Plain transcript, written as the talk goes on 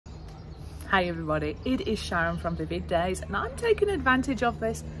Hi everybody, it is Sharon from Vivid Days and I'm taking advantage of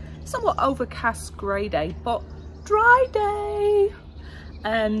this somewhat overcast grey day but dry day,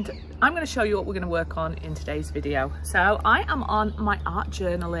 and I'm going to show you what we're going to work on in today's video. So I am on my art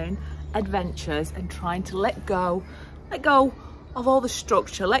journaling adventures and trying to let go of all the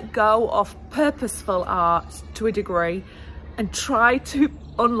structure, let go of purposeful art to a degree and try to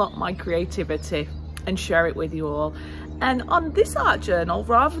unlock my creativity and share it with you all. And on this art journal,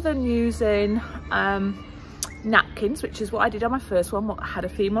 rather than using napkins, which is what I did on my first one, what had a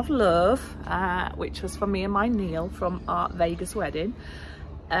theme of love, which was for me and my Neil from Art Vegas wedding,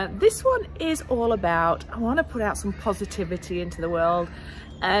 this one is all about, I want to put out some positivity into the world.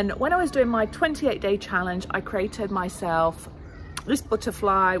 And when I was doing my 28-day challenge, I created myself this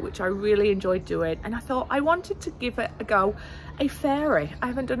butterfly, which I really enjoyed doing, and I thought I wanted to give it a go, a fairy. I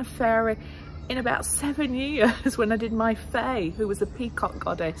haven't done a fairy in about 7 years when I did my fae, who was a peacock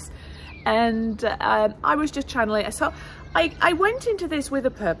goddess, and I was just channeling it. So I went into this with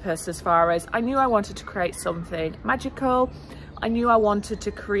a purpose, as far as I knew I wanted to create something magical. I knew I wanted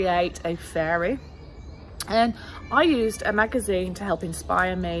to create a fairy, and I used a magazine to help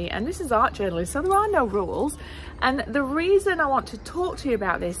inspire me, and this is art journaling, so there are no rules. And the reason I want to talk to you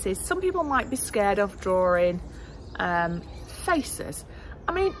about this is some people might be scared of drawing faces.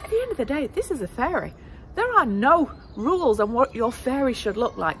 I mean, at the end of the day, this is a fairy. There are no rules on what your fairy should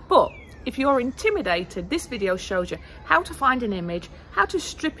look like. But if you're intimidated, this video shows you how to find an image, how to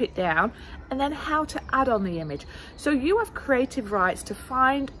strip it down, and then how to add on the image. So you have creative rights to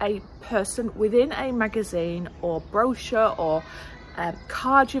find a person within a magazine or brochure or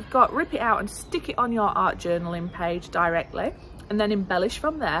card you've got, rip it out and stick it on your art journaling page directly, and then embellish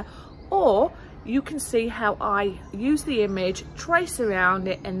from there. Or you can see how I use the image, trace around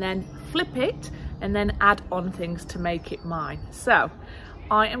it, and then flip it and then add on things to make it mine. So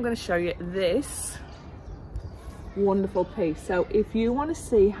I am going to show you this wonderful piece. So if you want to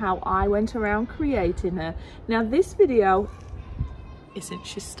see how I went around creating her, now this video, isn't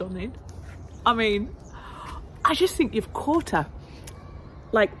she stunning? I mean, I just think you've caught her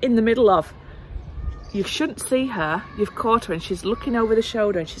like in the middle of, you shouldn't see her, you've caught her and she's looking over the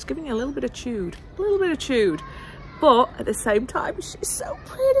shoulder and she's giving you a little bit of chewed, but at the same time she's so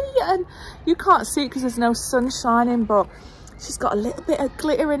pretty, and you can't see it because there's no sun shining, but she's got a little bit of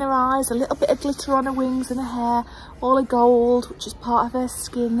glitter in her eyes, a little bit of glitter on her wings and her hair, all of gold, which is part of her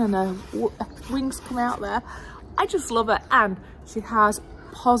skin, and her wings come out there. I just love her, and she has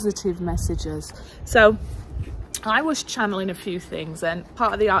positive messages. So I was channeling a few things, and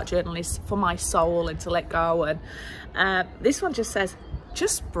part of the art journal is for my soul and to let go, and this one just says,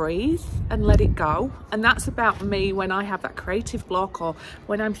 just breathe and let it go. And that's about me when I have that creative block, or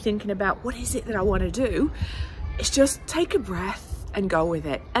when I'm thinking about what is it that I want to do. It's just take a breath and go with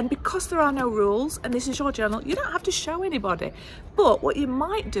it. And because there are no rules and this is your journal, you don't have to show anybody. But what you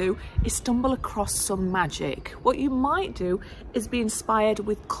might do is stumble across some magic. What you might do is be inspired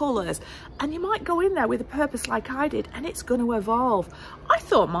with colours, and you might go in there with a purpose like I did, and it's going to evolve. I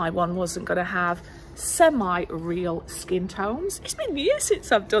thought my one wasn't going to have semi-real skin tones. It's been years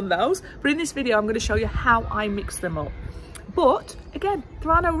since I've done those, but in this video I'm going to show you how I mix them up. But again,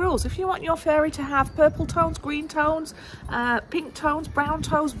 there are no rules. If you want your fairy to have purple tones, green tones, pink tones, brown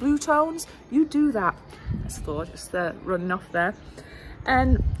tones, blue tones, you do that. That's the thought, just running off there.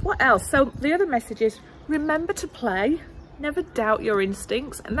 And what else? So the other message is, remember to play, never doubt your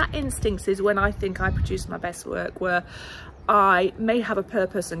instincts. And that instincts is when I think I produce my best work, where I may have a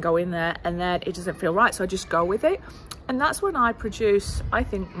purpose and go in there and then it doesn't feel right, so I just go with it. And that's when I produce, I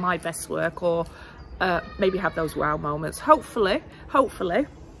think, my best work, or maybe have those wow moments. Hopefully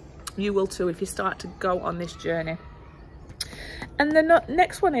you will too if you start to go on this journey. And the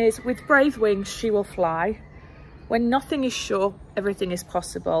next one is, with brave wings she will fly. When nothing is sure, everything is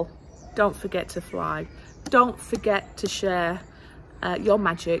possible. Don't forget to fly. Don't forget to share your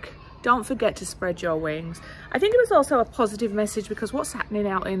magic. Don't forget to spread your wings. I think it was also a positive message, because what's happening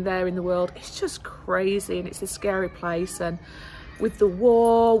out in there in the world, it's just crazy, and it's a scary place. And with the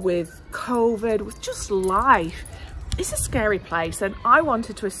war, with COVID, with just life, it's a scary place. And I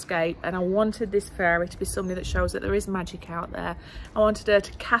wanted to escape, and I wanted this fairy to be somebody that shows that there is magic out there. I wanted her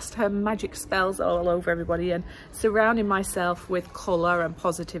to cast her magic spells all over everybody, and surrounding myself with colour and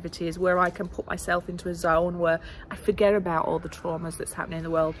positivity is where I can put myself into a zone where I forget about all the traumas that's happening in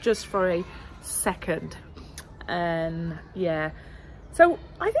the world just for a second. And yeah, so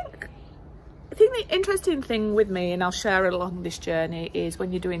I think the interesting thing with me, and I'll share it along this journey, is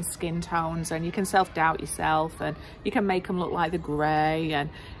when you're doing skin tones and you can self-doubt yourself and you can make them look like the grey, and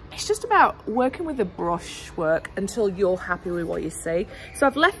it's just about working with the brush work until you're happy with what you see. So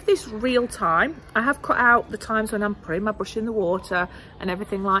I've left this real time. I have cut out the times when I'm putting my brush in the water and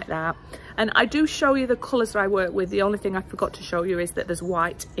everything like that. And I do show you the colours that I work with. The only thing I forgot to show you is that there's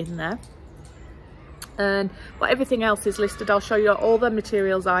white in there. But everything else is listed. I'll show you all the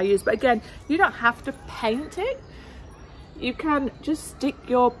materials I use. But again, you don't have to paint it. You can just stick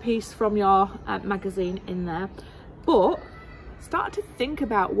your piece from your magazine in there. But start to think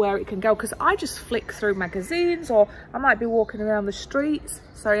about where it can go, because I just flick through magazines, or I might be walking around the streets.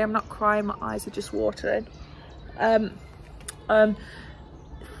 Sorry, I'm not crying, my eyes are just watering.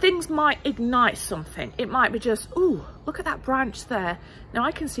 Things might ignite something. It might be just, ooh, look at that branch there. Now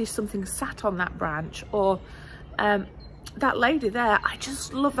I can see something sat on that branch, or that lady there, I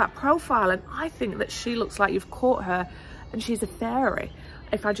just love that profile and I think that she looks like you've caught her and she's a fairy.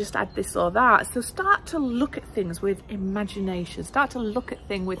 If I just add this or that. So start to look at things with imagination. Start to look at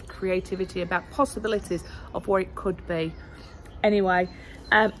things with creativity about possibilities of what it could be. Anyway,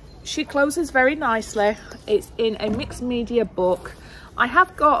 she closes very nicely. It's in a mixed media book. I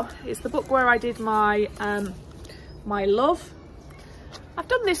have got, it's the book where I did my my love. I've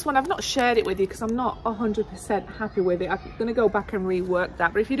done this one, I've not shared it with you because I'm not 100% happy with it. I'm going to go back and rework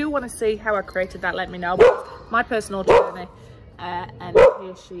that. But if you do want to see how I created that, let me know. My personal journey. And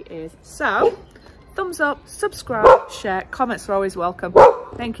here she is. So thumbs up, subscribe, share, comments are always welcome.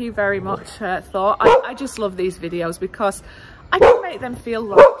 Thank you very much, Thor. I just love these videos because I can make them feel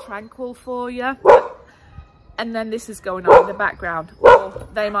right tranquil for you, and then this is going on in the background, or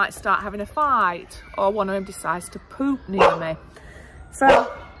they might start having a fight, or one of them decides to poop near me.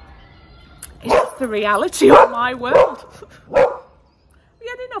 So it's the reality of my world. We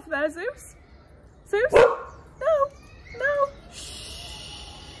had enough there, Zeus? Zeus? No, no.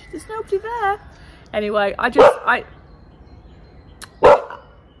 There's nobody there. Anyway, I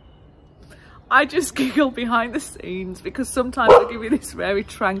just giggle behind the scenes because sometimes I give you this very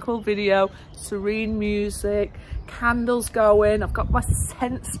tranquil video, serene music, candles going, I've got my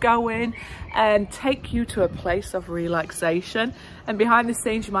scents going, and take you to a place of relaxation. And behind the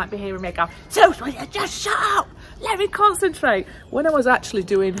scenes you might be hearing me go, "Zeus, will you just shut up? Let me concentrate." When I was actually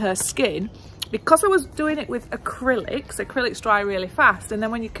doing her skin, because I was doing it with acrylics dry really fast, and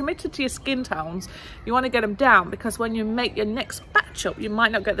then when you're committed to your skin tones, you want to get them down, because when you make your next batch up, you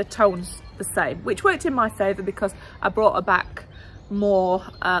might not get the tones the same, which worked in my favour because I brought her back more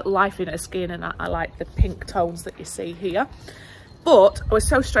life in her skin, and I like the pink tones that you see here. But I was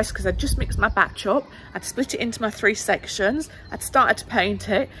so stressed because I'd just mixed my batch up, I'd split it into my 3 sections, I'd started to paint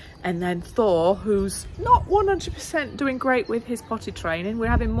it, and then Thor, who's not 100% doing great with his potty training, we're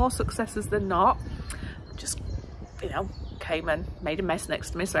having more successes than not, just, you know, came and made a mess next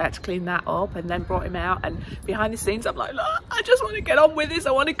to me, so I had to clean that up and then brought him out. And behind the scenes I'm like, look, I just want to get on with this,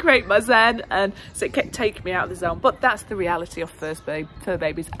 I want to create my zen, and so it kept taking me out of the zone. But that's the reality of fur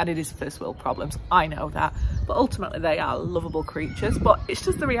babies, and it is first world problems, I know that, but ultimately they are lovable creatures. But it's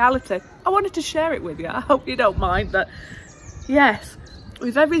just the reality. I wanted to share it with you. I hope you don't mind that. Yes,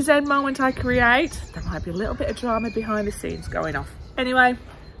 with every zen moment I create, there might be a little bit of drama behind the scenes going off. Anyway,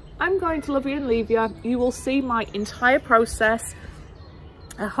 I'm going to love you and leave you. You will see my entire process.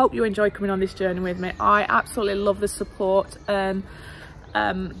 I hope you enjoy coming on this journey with me. I absolutely love the support and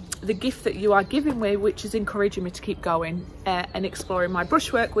the gift that you are giving me, which is encouraging me to keep going and exploring my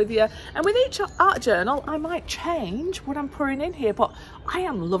brushwork with you. And with each art journal, I might change what I'm pouring in here, but I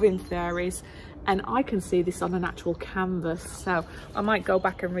am loving fairies. And I can see this on an actual canvas, so I might go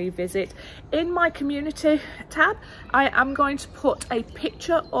back and revisit. In my community tab, I am going to put a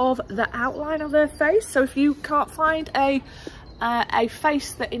picture of the outline of her face. So if you can't find a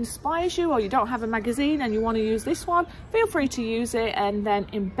face that inspires you, or you don't have a magazine and you want to use this one, feel free to use it and then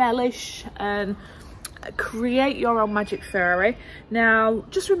embellish and create your own magic fairy. Now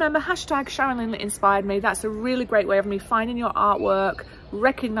just remember, hashtag Sharon Lindley inspired me. That's a really great way of me finding your artwork,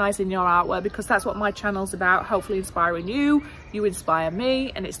 recognizing your artwork, because that's what my channel's about, hopefully inspiring you, you inspire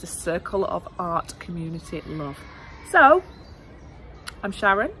me, and it's the circle of art community love. So I'm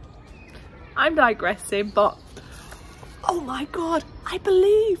Sharon, I'm digressing, but oh my god, I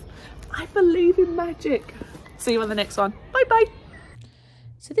believe in magic. See you on the next one. Bye bye.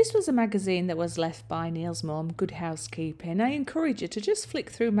 So this was a magazine that was left by Neil's mum, Good Housekeeping. I encourage you to just flick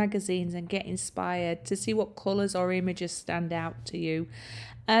through magazines and get inspired to see what colours or images stand out to you.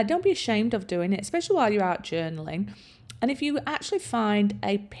 Don't be ashamed of doing it, especially while you're out journaling. And if you actually find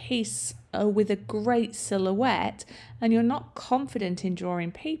a piece with a great silhouette and you're not confident in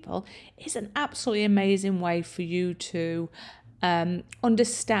drawing people, it's an absolutely amazing way for you to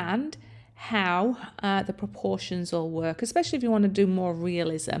understand how the proportions all work, especially if you want to do more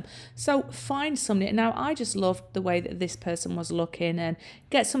realism. So find somebody. Now, I just loved the way that this person was looking, and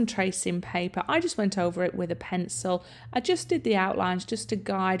get some tracing paper. I just went over it with a pencil. I just did the outlines just to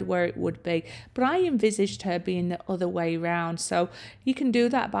guide where it would be, but I envisaged her being the other way round. So you can do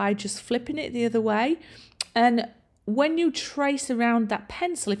that by just flipping it the other way. And when you trace around that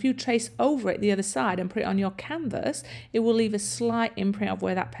pencil, if you trace over it the other side and put it on your canvas, it will leave a slight imprint of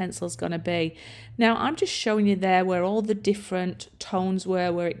where that pencil is going to be. Now, I'm just showing you there where all the different tones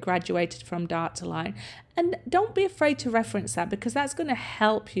were, where it graduated from dark to light. And don't be afraid to reference that, because that's going to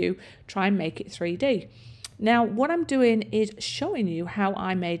help you try and make it 3D. Now, what I'm doing is showing you how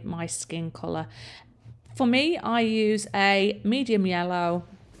I made my skin colour. For me, I use a medium yellow,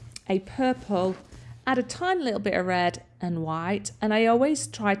 a purple, add a tiny little bit of red and white, and I always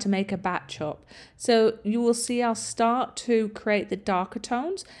try to make a batch up. So you will see I'll start to create the darker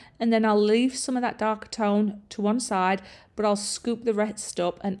tones, and then I'll leave some of that darker tone to one side, but I'll scoop the rest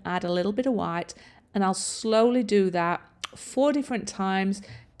up and add a little bit of white, and I'll slowly do that 4 different times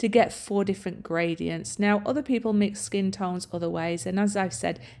to get 4 different gradients. Now, other people mix skin tones other ways, and as I've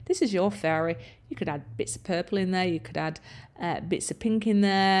said, this is your fairy. You could add bits of purple in there, you could add bits of pink in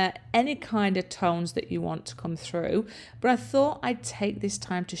there, any kind of tones that you want to come through. But I thought I'd take this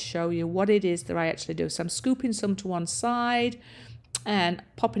time to show you what it is that I actually do. So I'm scooping some to one side and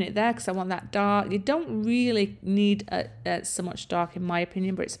popping it there because I want that dark. You don't really need so much dark in my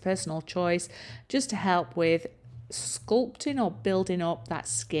opinion, but it's a personal choice, just to help with sculpting or building up that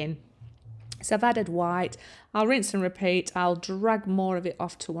skin. So I've added white. I'll rinse and repeat. I'll drag more of it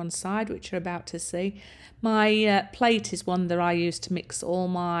off to one side, which you're about to see. My plate is one that I use to mix all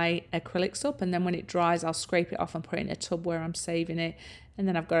my acrylics up, and then when it dries I'll scrape it off and put it in a tub where I'm saving it. And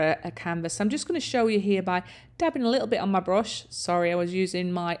then I've got a canvas. I'm just going to show you here by dabbing a little bit on my brush. Sorry, I was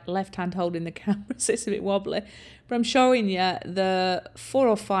using my left hand holding the camera, so it's a bit wobbly. But I'm showing you the 4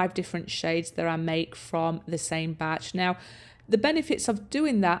 or 5 different shades that I make from the same batch. Now, the benefits of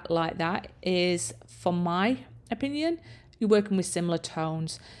doing that like that is, for my opinion, you're working with similar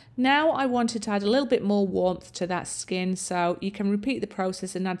tones. Now I wanted to add a little bit more warmth to that skin, so you can repeat the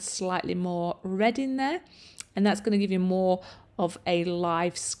process and add slightly more red in there, and that's going to give you more of a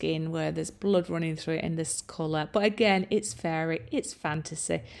live skin where there's blood running through it in this colour. But again, it's fairy, it's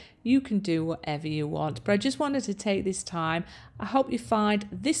fantasy. You can do whatever you want. But I just wanted to take this time. I hope you find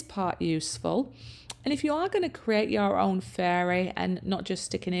this part useful. And if you are going to create your own fairy and not just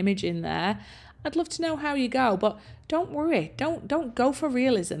stick an image in there, I'd love to know how you go. But don't worry, don't go for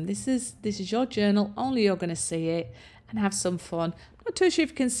realism. This is your journal, only you're going to see it, and have some fun. I'm not too sure if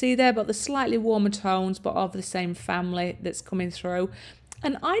you can see there, but the slightly warmer tones, but of the same family that's coming through.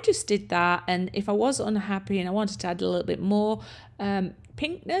 And I just did that, and if I was unhappy and I wanted to add a little bit more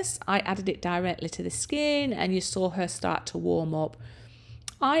pinkness, I added it directly to the skin, and you saw her start to warm up.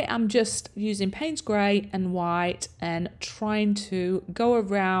 I am just using Payne's Grey and white and trying to go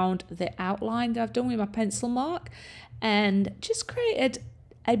around the outline that I've done with my pencil mark and just created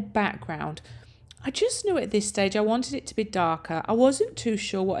a background. I just knew at this stage I wanted it to be darker. I wasn't too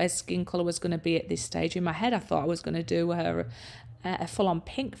sure what her skin colour was going to be at this stage. In my head I thought I was going to do her a full-on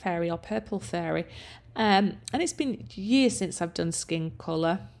pink fairy or purple fairy. And it's been years since I've done skin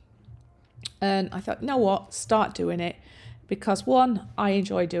colour. And I thought, you know what, start doing it. Because 1, I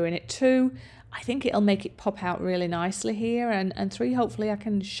enjoy doing it. 2, I think it'll make it pop out really nicely here. And 3, hopefully I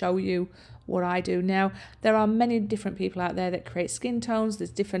can show you what I do. Now, there are many different people out there that create skin tones. There's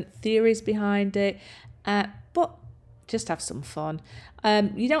different theories behind it. But just have some fun.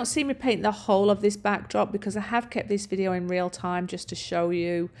 You don't see me paint the whole of this backdrop because I have kept this video in real time just to show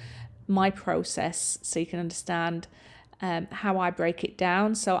you my process so you can understand how I break it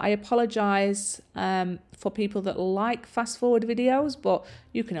down. So I apologise for people that like fast forward videos, but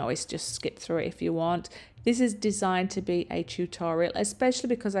you can always just skip through it if you want. This is designed to be a tutorial, especially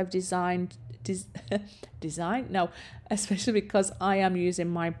because I've especially because I am using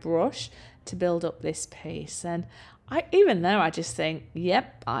my brush to build up this piece. And even there I just think,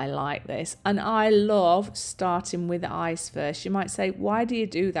 yep, I like this. And I love starting with the eyes first. You might say, why do you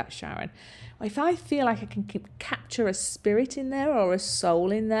do that, Sharon? If I feel like I can capture a spirit in there or a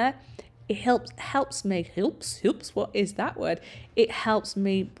soul in there, it helps me, what is that word? It helps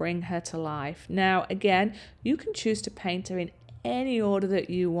me bring her to life. Now, again, you can choose to paint her in any order that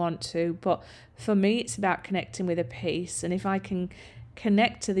you want to, but for me, it's about connecting with a piece. And if I can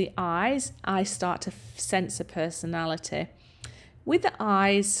connect to the eyes, I start to sense a personality. With the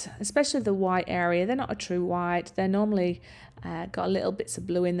eyes, especially the white area, they're not a true white. They're normally got little bits of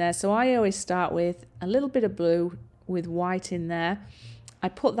blue in there. So I always start with a little bit of blue with white in there. I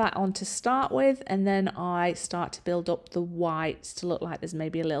put that on to start with, and then I start to build up the whites to look like there's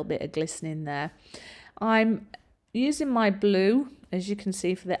maybe a little bit of glistening there. I'm using my blue, as you can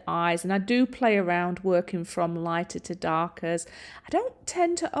see, for the eyes, and I do play around working from lighter to darkers. I don't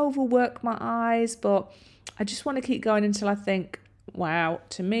tend to overwork my eyes, but I just want to keep going until I think, wow,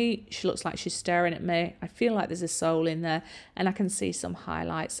 to me, she looks like she's staring at me. I feel like there's a soul in there, and I can see some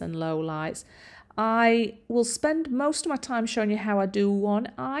highlights and lowlights. I will spend most of my time showing you how I do one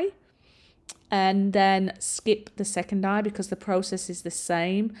eye and then skip the second eye because the process is the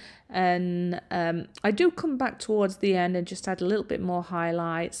same. And I do come back towards the end and just add a little bit more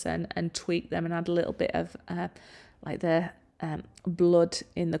highlights and tweak them and add a little bit of like the blood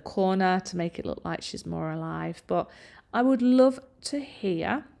in the corner to make it look like she's more alive. But I would love to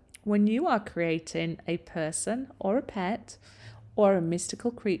hear, when you are creating a person or a pet or a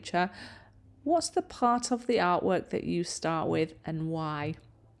mystical creature, what's the part of the artwork that you start with and why?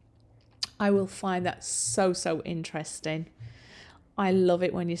 I will find that so interesting. I love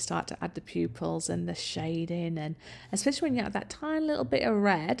it when you start to add the pupils and the shading, and especially when you add that tiny little bit of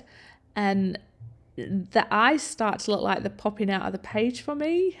red and the eyes start to look like they're popping out of the page for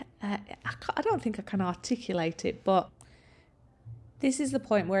me. I don't think I can articulate it, but this is the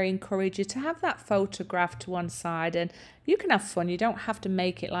point where I encourage you to have that photograph to one side, and you can have fun. You don't have to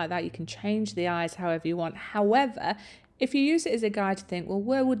make it like that. You can change the eyes however you want. However, if you use it as a guide to think, well,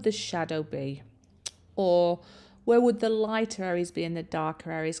 where would the shadow be? Or where would the lighter areas be in the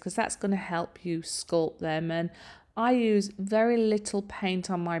darker areas? Because that's going to help you sculpt them. And I use very little paint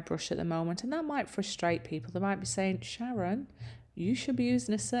on my brush at the moment, and that might frustrate people. They might be saying, Sharon, you should be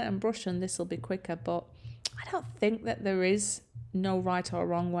using a certain brush and this will be quicker. But I don't think that there is no right or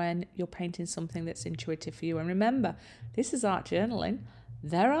wrong when you're painting something that's intuitive for you. And remember, this is art journaling.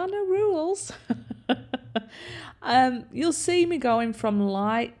 There are no rules. You'll see me going from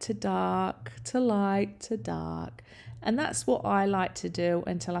light to dark to light to dark, and that's what I like to do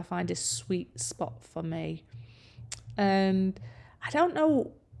until I find a sweet spot for me. And I don't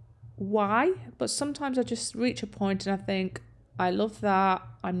know why, but sometimes I just reach a point and I think, I love that,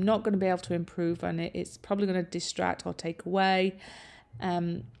 I'm not going to be able to improve on it, it's probably going to distract or take away,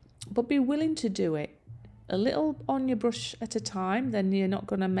 but be willing to do it a little on your brush at a time. Then you're not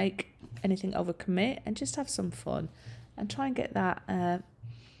going to make anything overcommit, and just have some fun and try and get that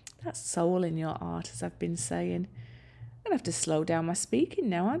that soul in your art, as I've been saying. I'm gonna have to slow down my speaking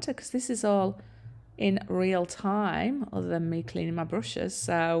now, aren't I, because this is all in real time other than me cleaning my brushes,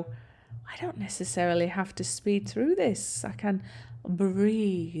 so I don't necessarily have to speed through this. I can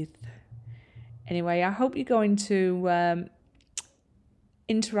breathe. Anyway, I hope you're going to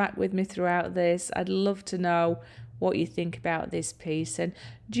interact with me throughout this. I'd love to know what you think about this piece, and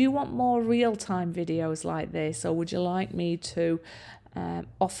do you want more real-time videos like this, or would you like me to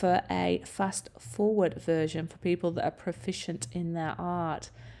offer a fast-forward version for people that are proficient in their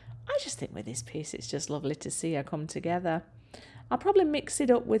art? I just think with this piece it's just lovely to see her come together. I'll probably mix it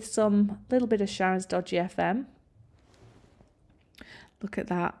up with some little bit of Sharon's Dodgy FM. Look at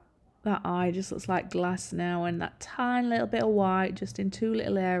that. That eye just looks like glass now, and that tiny little bit of white just in two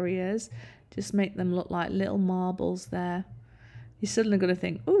little areas just make them look like little marbles there. You're suddenly going to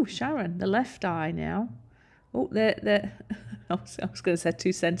think, oh, Sharon, the left eye now. Oh, I was going to say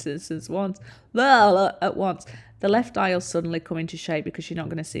two sentences at once. The left eye will suddenly come into shape because you're not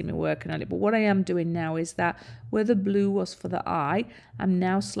going to see me working on it. But what I am doing now is that where the blue was for the eye, I'm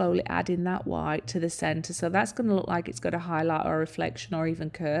now slowly adding that white to the centre. So that's going to look like it's got a highlight or a reflection or even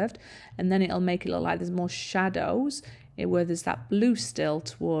curved. And then it'll make it look like there's more shadows where there's that blue still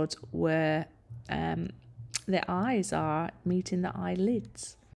towards where the eyes are meeting the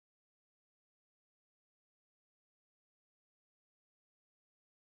eyelids.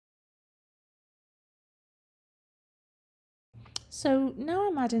 So now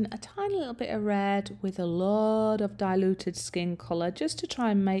I'm adding a tiny little bit of red with a lot of diluted skin colour just to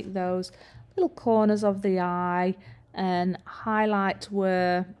try and make those little corners of the eye and highlight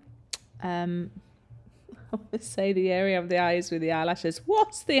where I would say the area of the eyes with the eyelashes.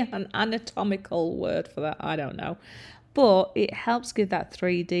 What's the anatomical word for that? I don't know. But it helps give that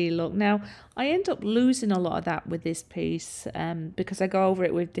 3D look. Now, I end up losing a lot of that with this piece because I go over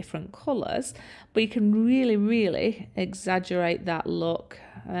it with different colours. But you can really, really exaggerate that look.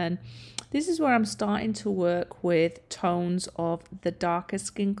 And this is where I'm starting to work with tones of the darker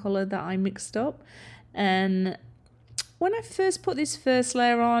skin colour that I mixed up. And when I first put this first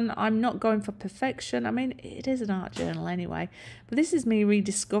layer on, I'm not going for perfection. I mean, it is an art journal anyway. But this is me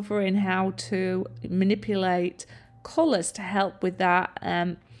rediscovering how to manipulate colours to help with that,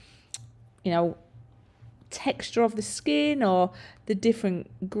 you know, texture of the skin or the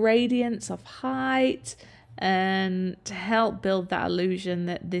different gradients of height, and to help build that illusion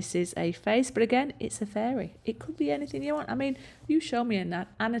that this is a face. But again, it's a fairy. It could be anything you want. I mean, you show me an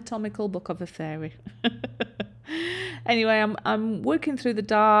anatomical book of a fairy. Anyway, I'm working through the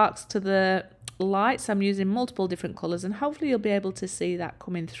darks to the lights. I'm using multiple different colours, and hopefully you'll be able to see that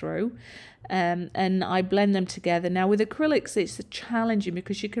coming through. And I blend them together. Now with acrylics, it's challenging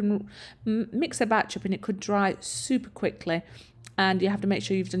because you can mix a batch up and it could dry super quickly, and you have to make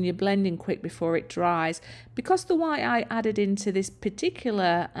sure you've done your blending quick before it dries. Because the white I added into this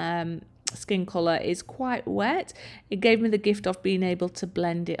particular skin colour is quite wet, it gave me the gift of being able to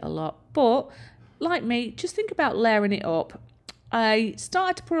blend it a lot. But like me, just think about layering it up. I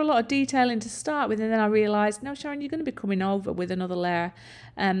started to put a lot of detail in to start with, and then I realised, no, Sharon, you're going to be coming over with another layer.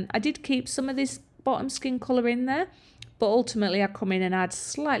 I did keep some of this bottom skin colour in there, but ultimately I come in and add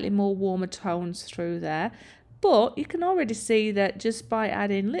slightly more warmer tones through there. But you can already see that just by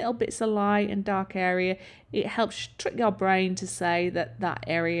adding little bits of light and dark area, it helps trick your brain to say that that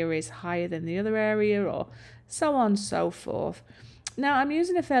area is higher than the other area, or so on and so forth. Now I'm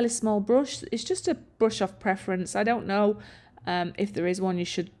using a fairly small brush. It's just a brush of preference. I don't know if there is one you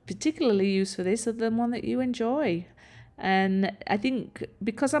should particularly use for this, other than one that you enjoy. And I think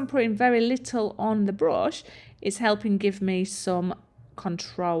because I'm putting very little on the brush, it's helping give me some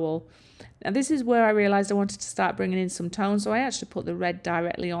control. Now this is where I realised I wanted to start bringing in some tones, so I actually put the red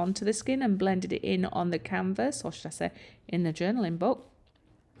directly onto the skin and blended it in on the canvas, or should I say in the journaling book.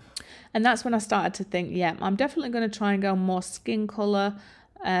 And that's when I started to think, yeah, I'm definitely going to try and go more skin colour,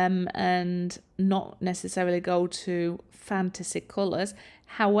 and not necessarily go to fantasy colours.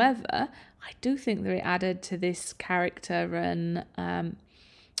 However, I do think that it added to this character and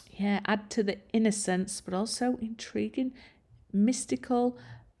add to the innocence, but also intriguing, mystical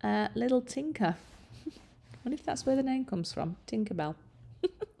little Tinker. I wonder if that's where the name comes from, Tinkerbell.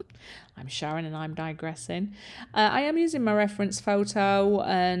 I'm Sharon and I'm digressing. I am using my reference photo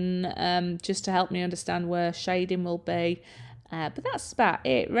and just to help me understand where shading will be. But that's about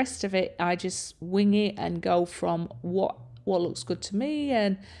it. Rest of it, I just wing it and go from what looks good to me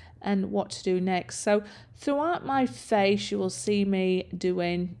and what to do next. So throughout my face, you will see me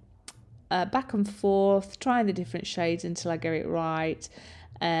doing back and forth, trying the different shades until I get it right,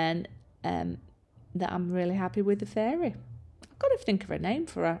 and that I'm really happy with the fairy. I've got to think of a name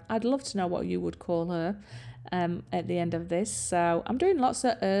for her. I'd love to know what you would call her at the end of this. So I'm doing lots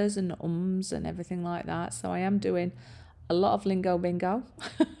of ers and ums and everything like that. So I am doing a lot of lingo bingo.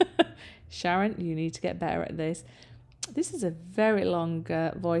 Sharon, you need to get better at this. This is a very long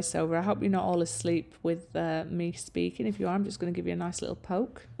voiceover. I hope you're not all asleep with me speaking. If you are, I'm just going to give you a nice little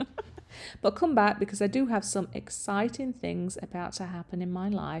poke. But come back, because I do have some exciting things about to happen in my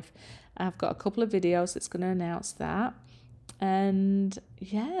life. I've got a couple of videos that's going to announce that. And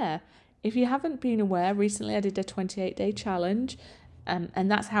yeah, if you haven't been aware, recently I did a 28-day challenge. And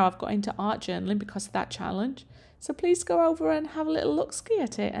that's how I've got into art journaling, because of that challenge. So please go over and have a little look-ski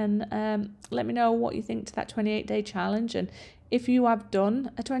at it, and let me know what you think to that 28-day challenge. And if you have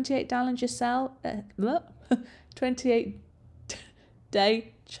done a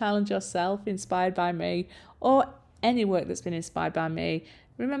 28-day challenge yourself, inspired by me, or any work that's been inspired by me,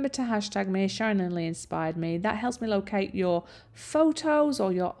 remember to hashtag me, Sharon and Lee inspired me. That helps me locate your photos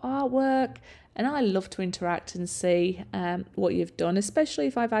or your artwork. And I love to interact and see what you've done, especially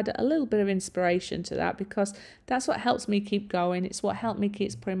if I've added a little bit of inspiration to that, because that's what helps me keep going. It's what helped me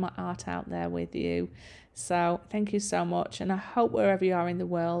keep putting my art out there with you. So thank you so much. And I hope wherever you are in the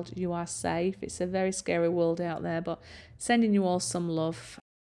world, you are safe. It's a very scary world out there, but sending you all some love.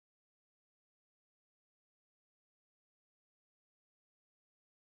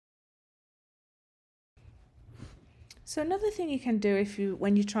 So another thing you can do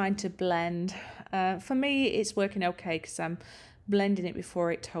when you're trying to blend, for me it's working okay because I'm blending it before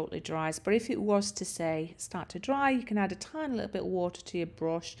it totally dries. But if it was to say start to dry, you can add a tiny little bit of water to your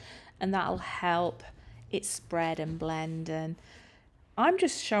brush, and that'll help it spread and blend. And I'm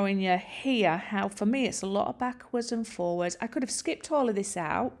just showing you here how for me it's a lot of backwards and forwards. I could have skipped all of this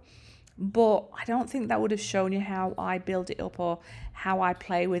out, but I don't think that would have shown you how I build it up, or how I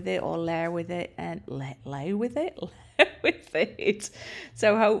play with it, or layer with it, and lay with it. With it.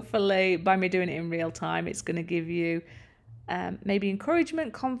 So hopefully by me doing it in real time, it's going to give you maybe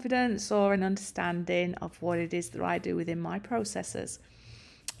encouragement, confidence, or an understanding of what it is that I do within my processes.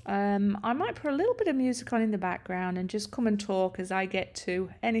 I might put a little bit of music on in the background and just come and talk as I get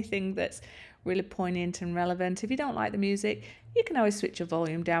to anything that's really poignant and relevant. If you don't like the music, you can always switch your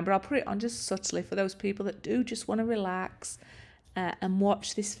volume down, but I'll put it on just subtly for those people that do just want to relax and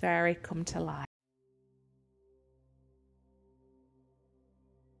watch this fairy come to life.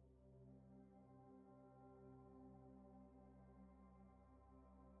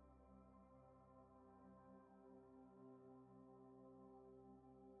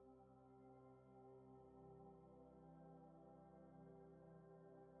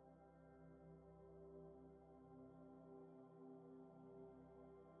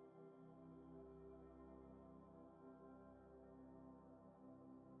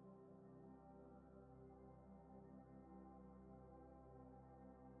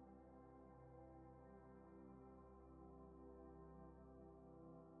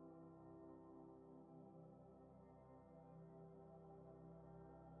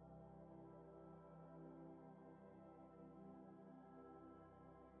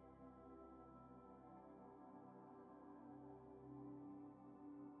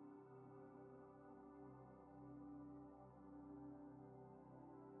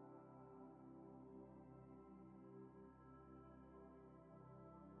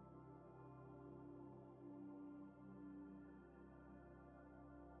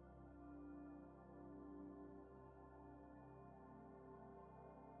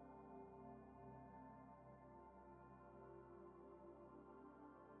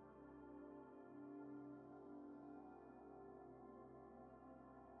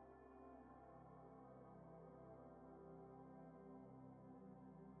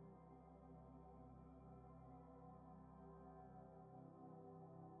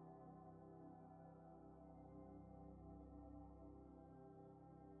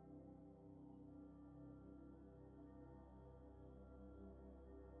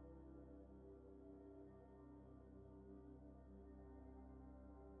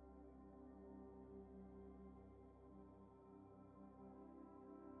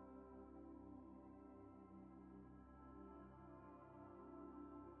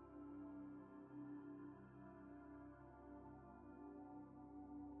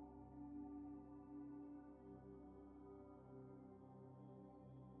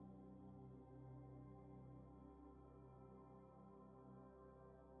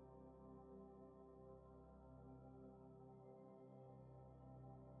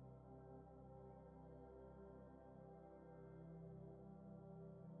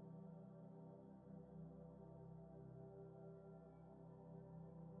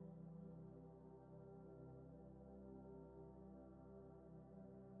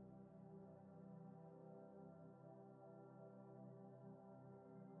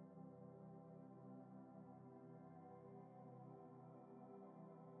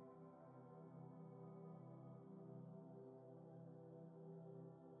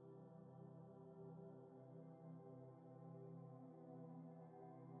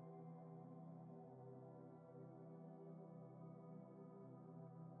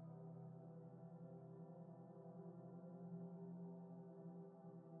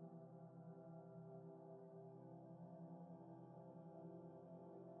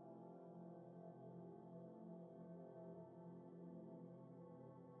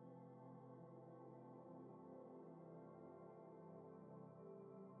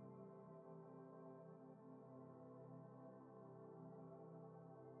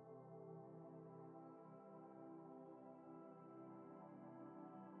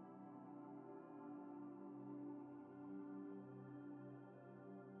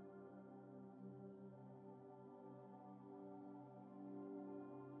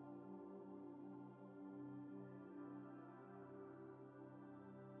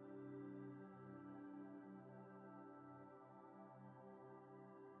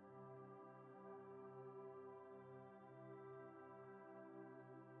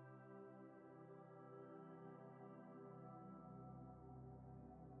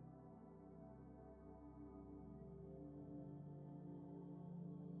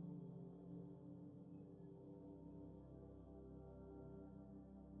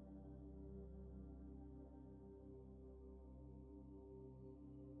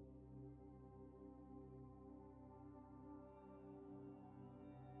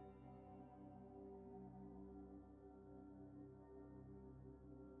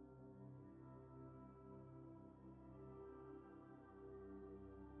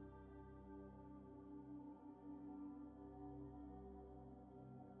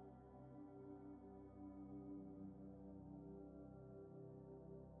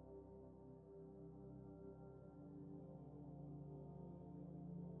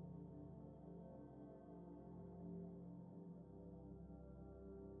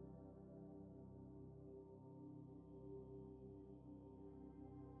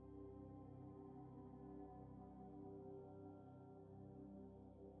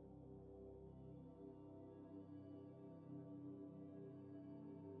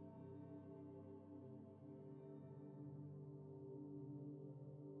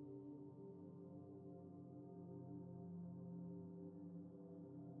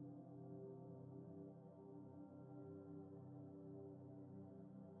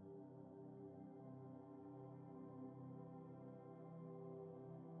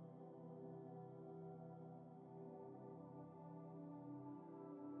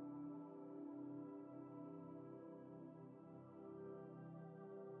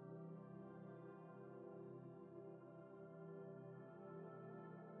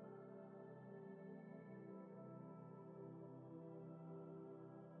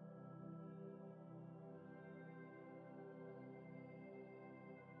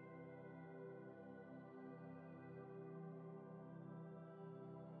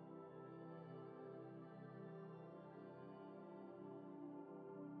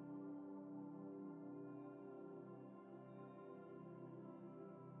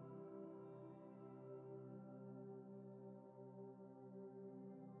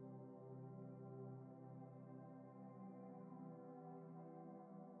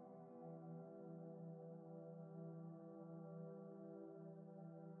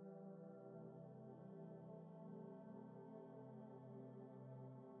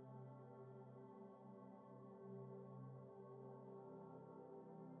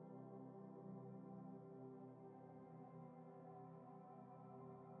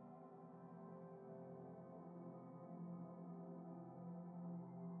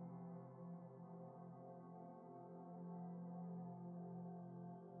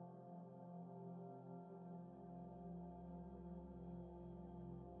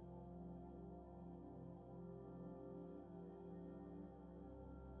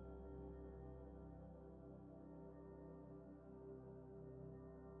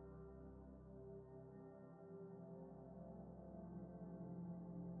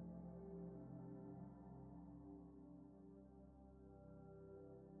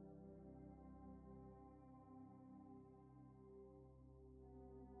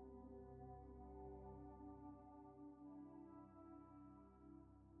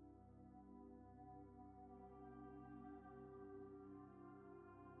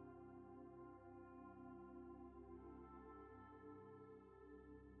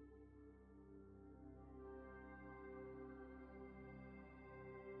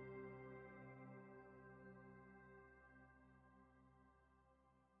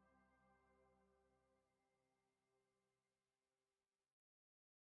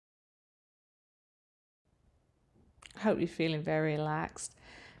 hope you're feeling very relaxed.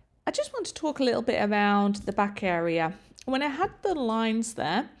 I just want to talk a little bit around the back area. When I had the lines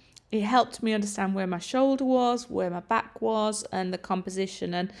there, it helped me understand where my shoulder was, where my back was, and the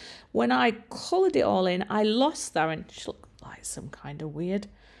composition. And when I coloured it all in, I lost that, and she looked like some kind of weird,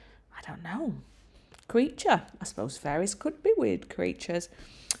 I don't know, creature. I suppose fairies could be weird creatures.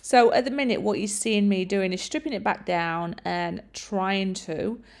 So at the minute, what you're seeing me doing is stripping it back down and trying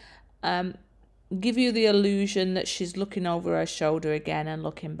to give you the illusion that she's looking over her shoulder again and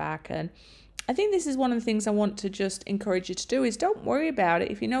looking back. And I think this is one of the things I want to just encourage you to do is don't worry about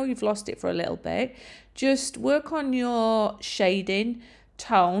it. If you know you've lost it for a little bit, just work on your shading,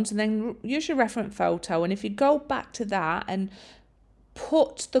 tones, and then use your reference photo. And if you go back to that and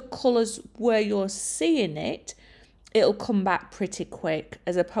put the colours where you're seeing it, it'll come back pretty quick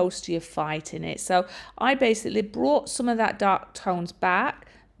as opposed to you fighting it. So I basically brought some of that dark tones back.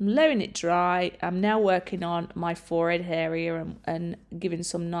 I'm letting it dry. I'm now working on my forehead area and giving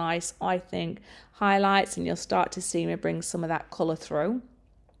some nice, I think, highlights, and you'll start to see me bring some of that colour through.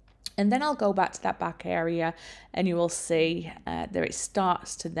 And then I'll go back to that back area and you will see that it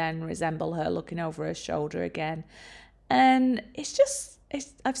starts to then resemble her looking over her shoulder again. And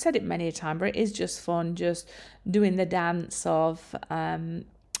I've said it many a time, but it is just fun just doing the dance of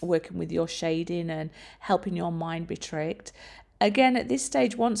working with your shading and helping your mind be tricked. Again, at this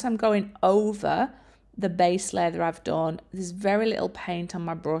stage, once I'm going over the base layer that I've done, there's very little paint on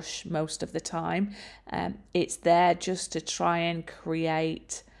my brush most of the time. It's there just to try and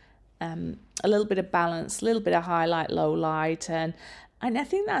create a little bit of balance, a little bit of highlight, low light, and I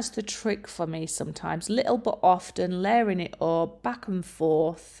think that's the trick for me sometimes, little but often, layering it up back and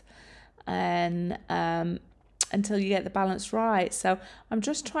forth, and until you get the balance right. So I'm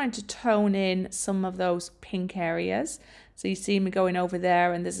just trying to tone in some of those pink areas. So you see me going over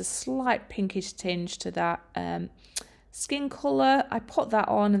there, and there's a slight pinkish tinge to that skin colour. I put that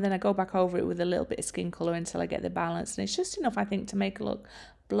on and then I go back over it with a little bit of skin colour until I get the balance. And it's just enough, I think, to make her look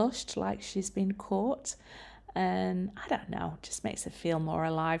blushed like she's been caught. And I don't know, just makes it feel more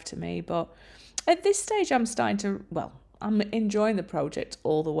alive to me. But at this stage I'm starting to, well, I'm enjoying the project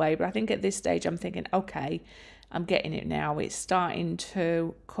all the way, but I think at this stage I'm thinking, okay, I'm getting it now. It's starting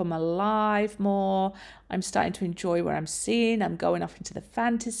to come alive more. I'm starting to enjoy what I'm seeing. I'm going off into the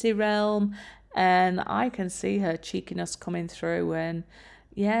fantasy realm, and I can see her cheekiness coming through. And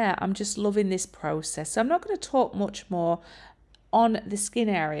yeah, I'm just loving this process. So I'm not going to talk much more on the skin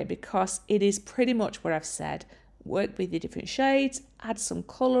area because it is pretty much what I've said. Work with your different shades, add some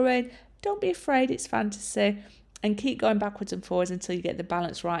colouring. Don't be afraid, it's fantasy. And keep going backwards and forwards until you get the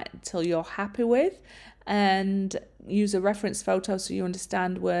balance right, until you're happy with. And use a reference photo so you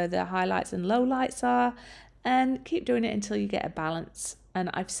understand where the highlights and lowlights are. And keep doing it until you get a balance. And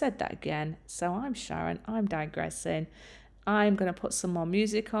I've said that again. So I'm Sharon, I'm digressing. I'm going to put some more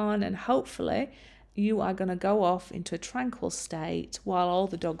music on, and hopefully you are going to go off into a tranquil state while all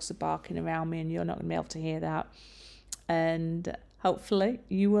the dogs are barking around me, and you're not going to be able to hear that. And hopefully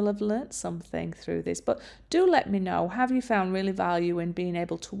you will have learnt something through this. But do let me know, have you found really value in being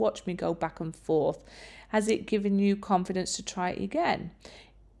able to watch me go back and forth? Has it given you confidence to try it again?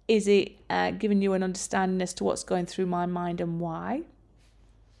 Is it giving you an understanding as to what's going through my mind and why?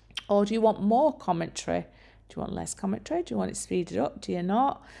 Or do you want more commentary? Do you want less commentary? Do you want it speeded up? Do you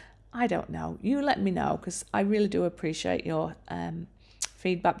not? I don't know. You let me know, because I really do appreciate your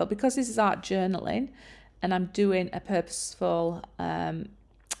feedback. But because this is art journaling and I'm doing a purposeful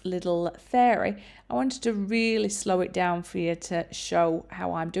little fairy, I wanted to really slow it down for you to show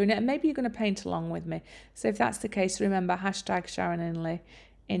how I'm doing it. And maybe you're going to paint along with me. So if that's the case, remember hashtag Sharon Lindley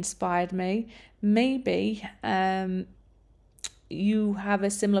inspired me. Maybe you have a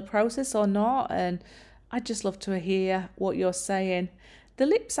similar process or not. And I'd just love to hear what you're saying. The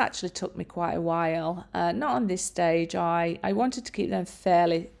lips actually took me quite a while. Not on this stage. I wanted to keep them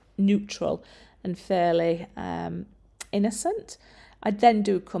fairly neutral and fairly innocent. I then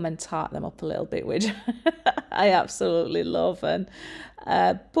do come and tart them up a little bit, which I absolutely love. And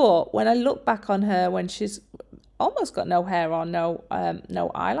but when I look back on her when she's almost got no hair on, no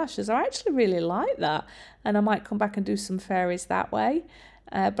eyelashes, I actually really like that. And I might come back and do some fairies that way.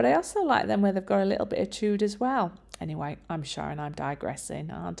 But I also like them where they've got a little bit of chewed as well. Anyway, I'm Sharon, I'm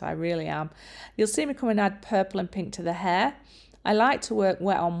digressing, aren't I? Really am. You'll see me come and add purple and pink to the hair. I like to work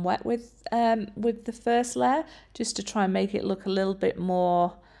wet on wet with the first layer, just to try and make it look a little bit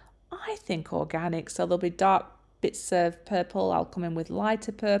more, I think, organic. So there'll be dark bits of purple. I'll come in with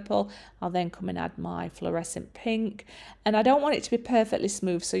lighter purple. I'll then come and add my fluorescent pink. And I don't want it to be perfectly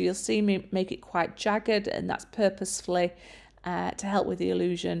smooth, so you'll see me make it quite jagged, and that's purposefully to help with the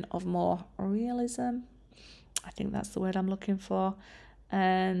illusion of more realism. I think that's the word I'm looking for.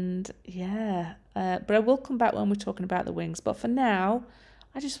 And yeah, but I will come back when we're talking about the wings. But for now,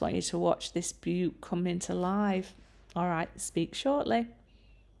 I just want you to watch this beaut come into life. All right, speak shortly.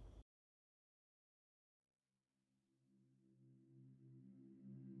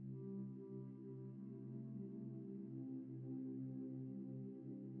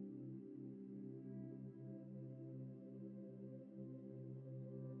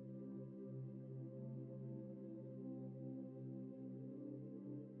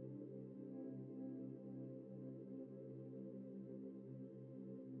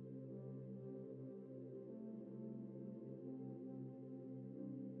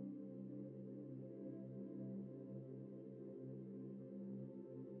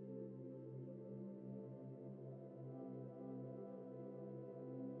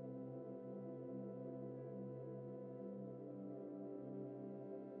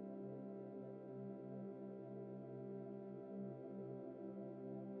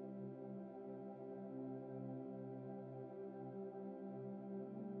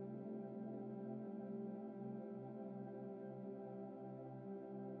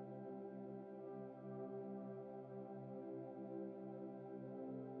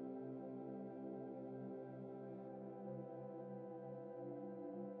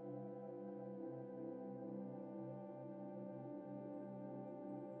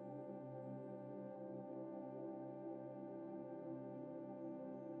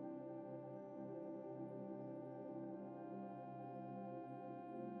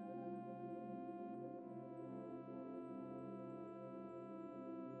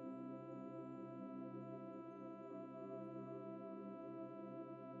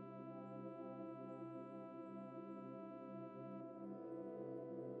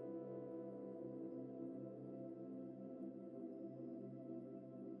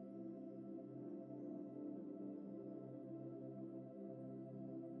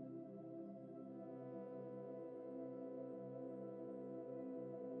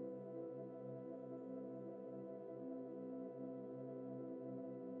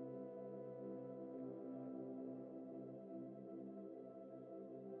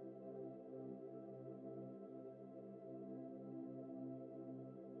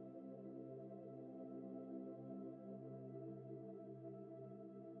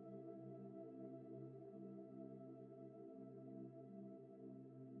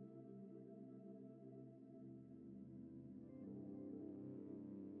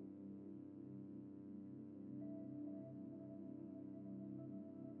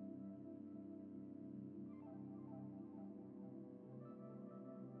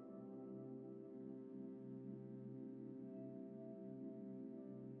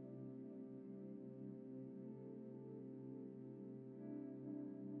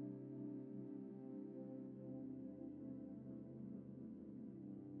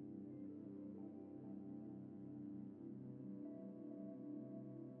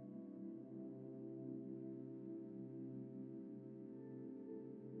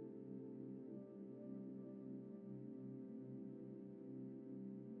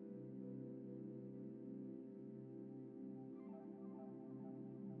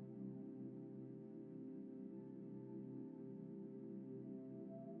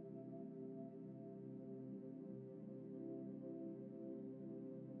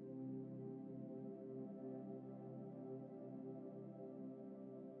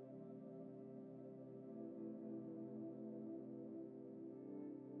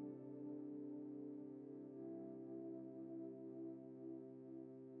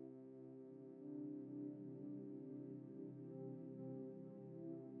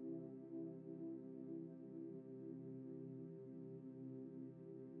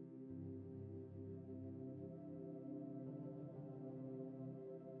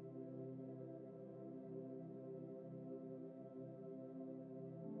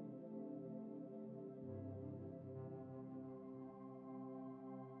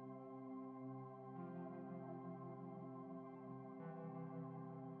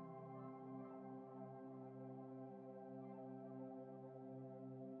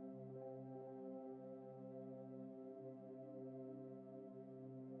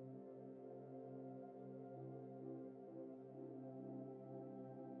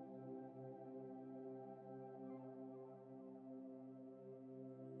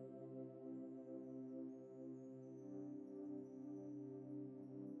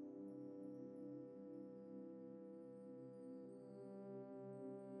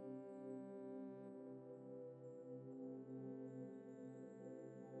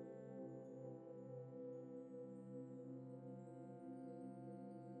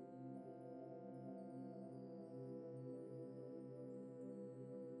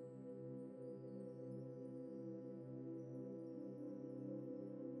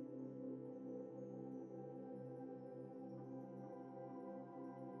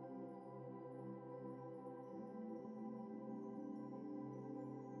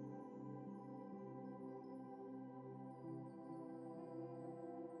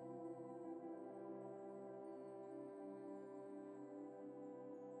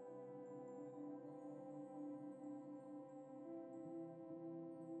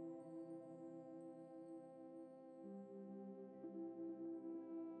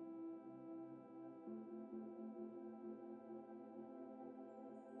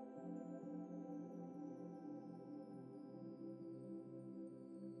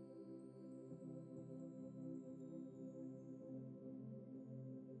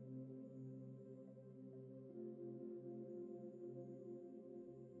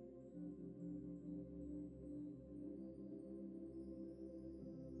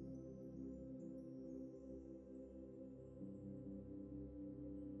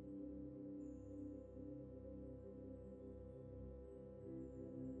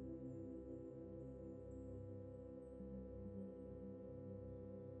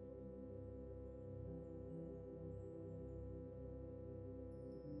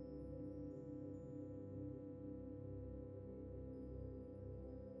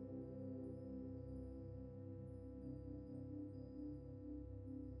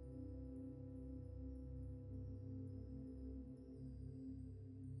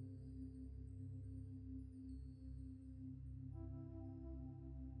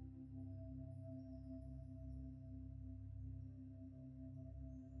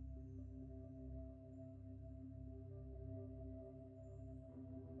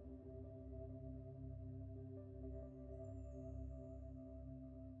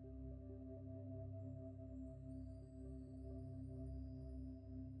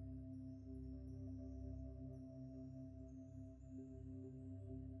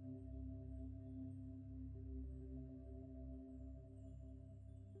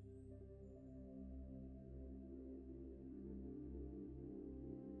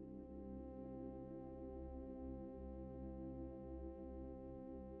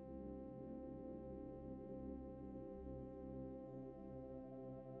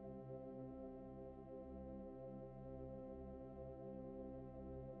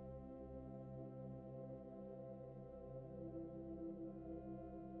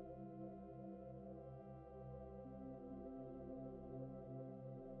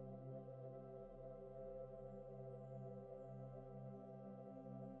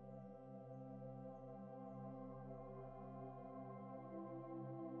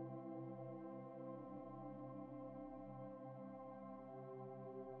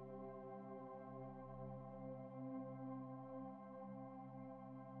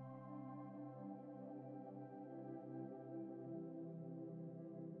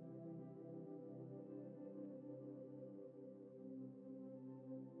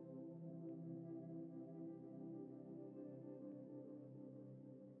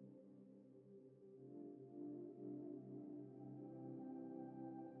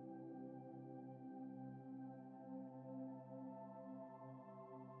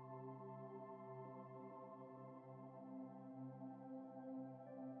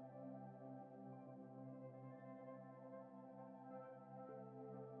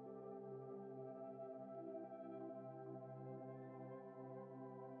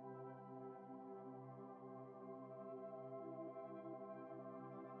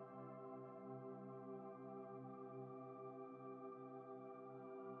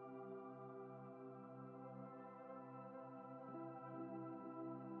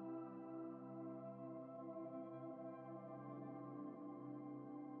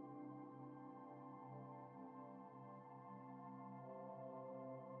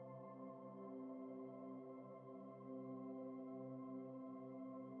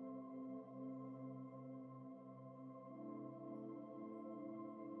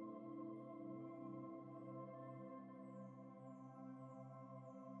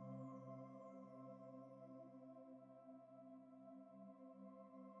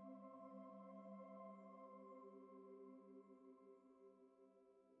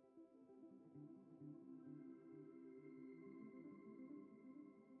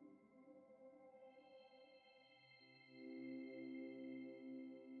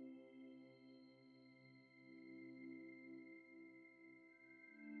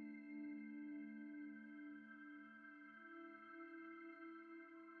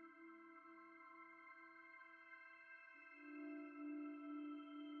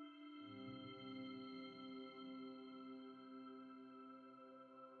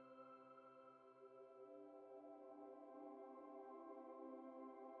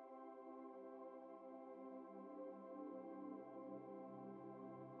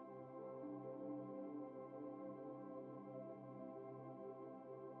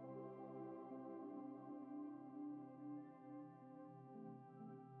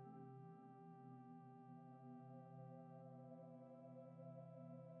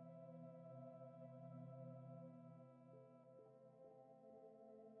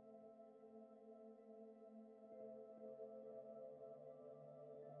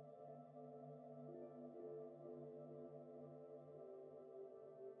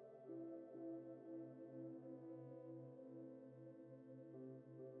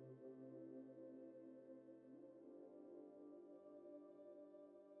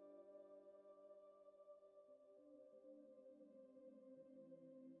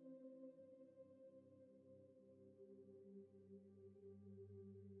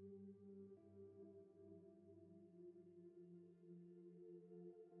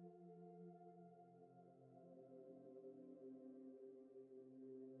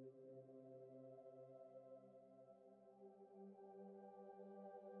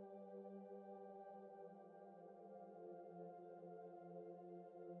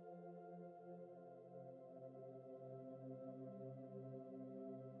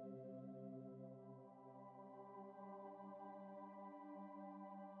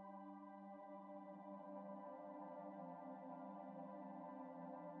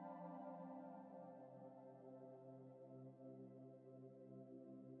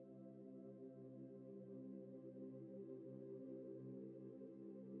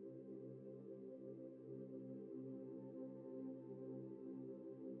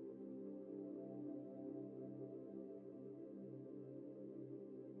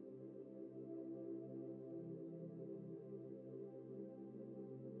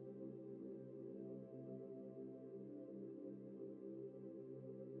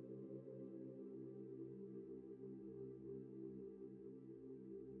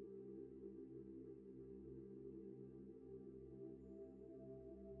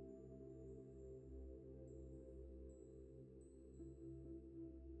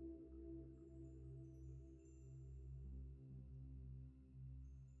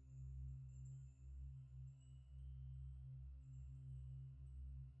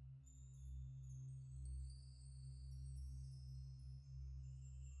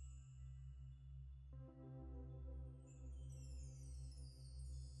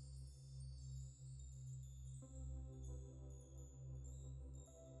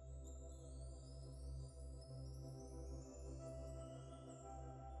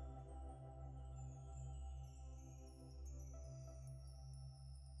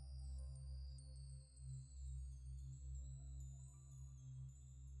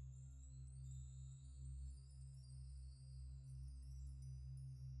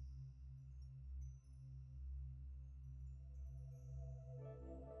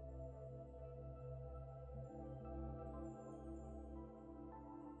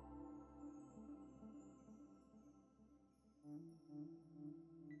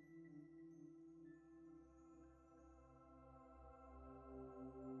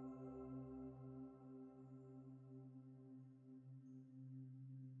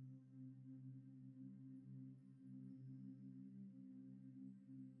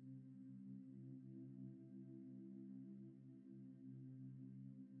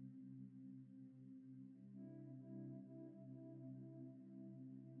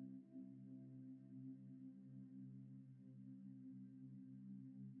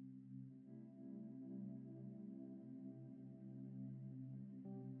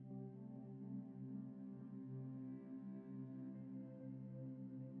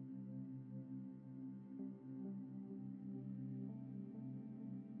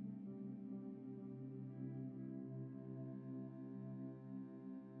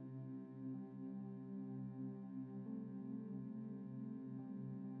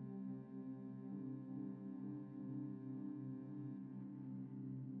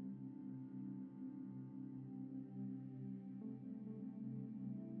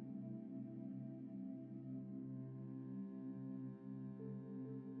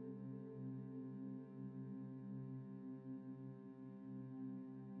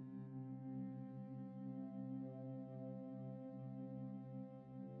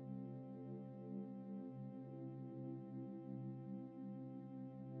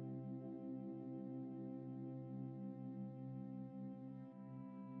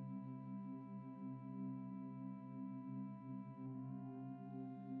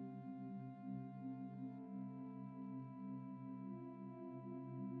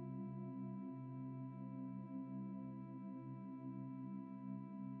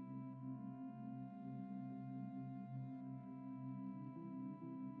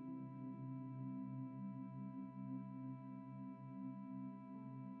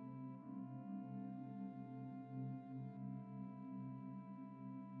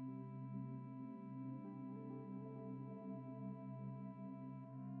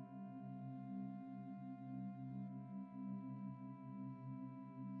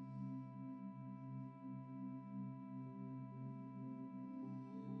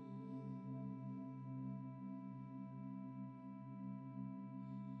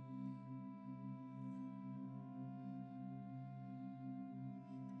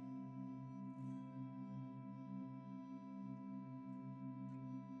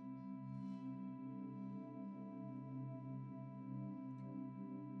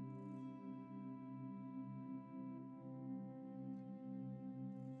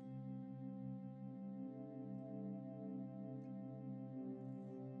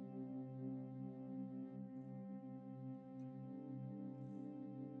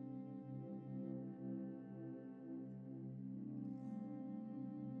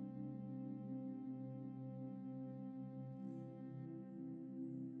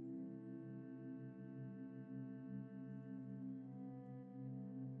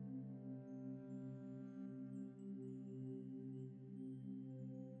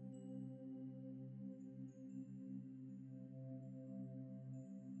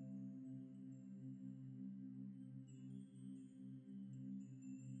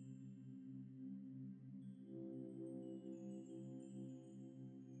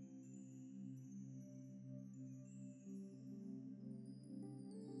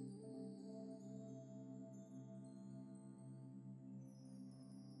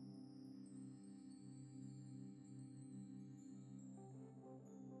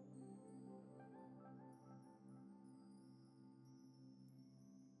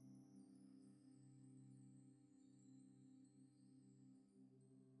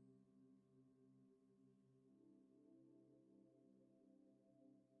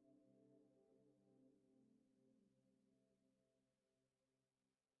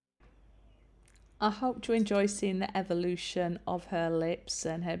 I hope you enjoy seeing the evolution of her lips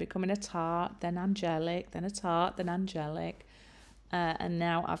and her becoming a tart, then angelic, then a tart, then angelic. And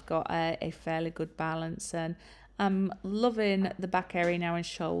now I've got a fairly good balance, and I'm loving the back area now and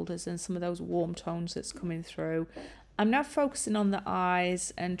shoulders and some of those warm tones that's coming through. I'm now focusing on the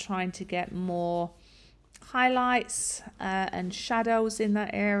eyes and trying to get more highlights and shadows in that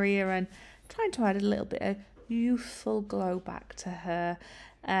area, and trying to add a little bit of youthful glow back to her.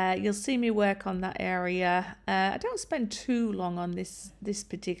 You'll see me work on that area. I don't spend too long on this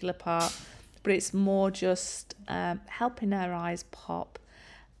particular part, but it's more just helping her eyes pop.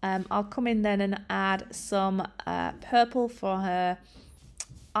 I'll come in then and add some purple for her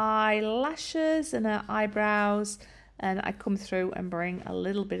eyelashes and her eyebrows, and I come through and bring a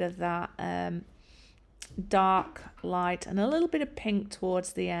little bit of that dark light and a little bit of pink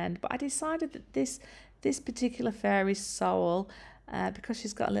towards the end. But I decided that this particular fairy's soul, because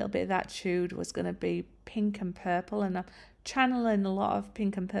she's got a little bit of that chewed, was going to be pink and purple, and I'm channeling a lot of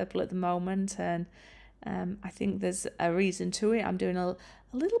pink and purple at the moment, and I think there's a reason to it. I'm doing a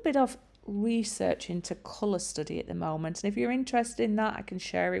little bit of research into colour study at the moment, and if you're interested in that, I can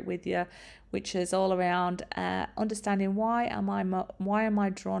share it with you, which is all around understanding why am I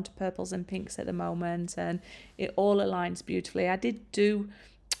drawn to purples and pinks at the moment, and it all aligns beautifully. I did do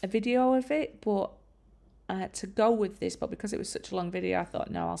a video of it, but to go with this, but because it was such a long video, I thought,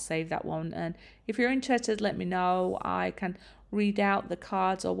 no, I'll save that one. And if you're interested, let me know. I can read out the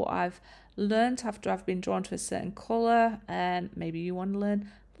cards or what I've learned after I've been drawn to a certain colour, and maybe you want to learn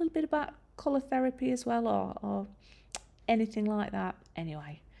a little bit about colour therapy as well, or anything like that.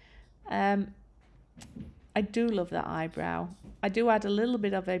 Anyway, I do love that eyebrow. I do add a little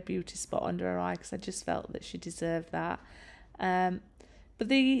bit of a beauty spot under her eye because I just felt that she deserved that. But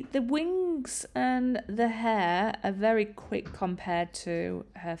the wings and the hair are very quick compared to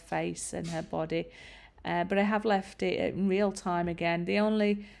her face and her body. But I have left it in real time again. The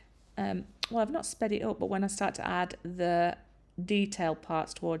only, well, I've not sped it up, but when I start to add the detail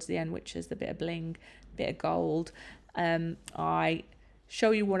parts towards the end, which is the bit of bling, bit of gold, I show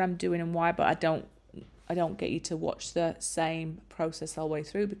you what I'm doing and why, but I don't get you to watch the same process all the way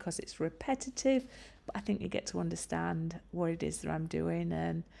through because it's repetitive. But I think you get to understand what it is that I'm doing.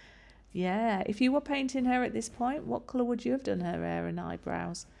 And yeah, if you were painting her at this point, what colour would you have done her hair and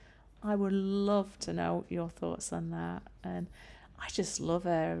eyebrows? I would love to know your thoughts on that. And I just love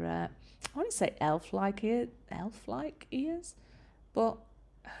her, I want to say elf-like ears, but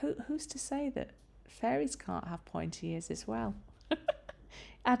who's to say that fairies can't have pointy ears as well?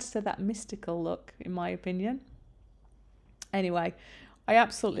 Adds to that mystical look, in my opinion. Anyway, I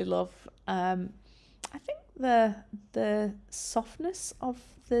absolutely love, I think the softness of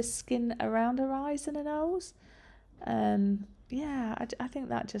the skin around her eyes and her nose. And yeah, I think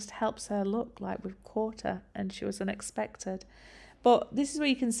that just helps her look like we've caught her and she was unexpected. But this is where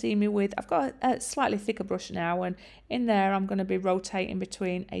you can see me with, I've got a slightly thicker brush now, and in there I'm going to be rotating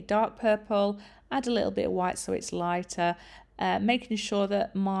between a dark purple, add a little bit of white so it's lighter, making sure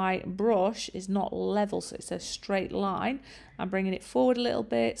that my brush is not level, so it's a straight line. I'm bringing it forward a little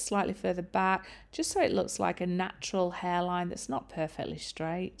bit, slightly further back, just so it looks like a natural hairline that's not perfectly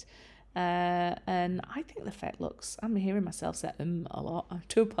straight. And I think the effect looks, I'm hearing myself say a lot, I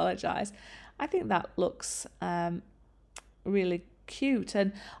do apologise. I think that looks really cute,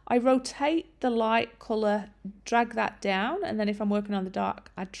 and I rotate the light colour, drag that down, and then if I'm working on the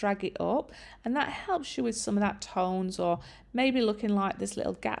dark, I drag it up, and that helps you with some of that tones, or maybe looking like there's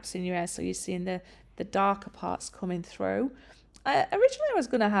little gaps in your hair, so you're seeing the darker parts coming through. Originally I was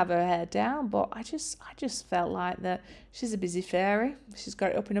going to have her hair down, but I just felt like that she's a busy fairy, she's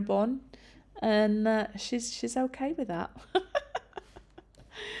got it up in a bun, and she's okay with that.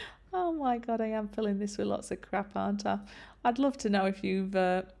 Oh my god, I am filling this with lots of crap, aren't I? I'd love to know if you've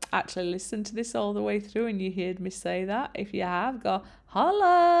actually listened to this all the way through and you heard me say that. If you have, go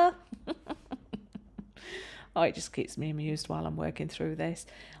holla! Oh, it just keeps me amused while I'm working through this.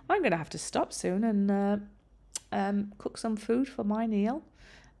 I'm going to have to stop soon and cook some food for my Neil.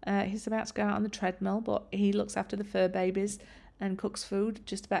 He's about to go out on the treadmill, but he looks after the fur babies and cooks food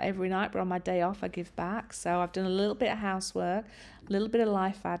just about every night, but on my day off I give back. So I've done a little bit of housework, a little bit of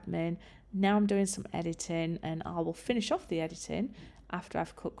life admin. Now I'm doing some editing, and I will finish off the editing after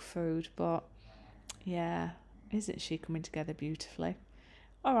I've cooked food. But yeah, isn't she coming together beautifully?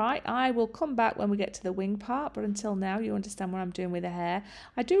 All right, I will come back when we get to the wing part, but until now you understand what I'm doing with the hair.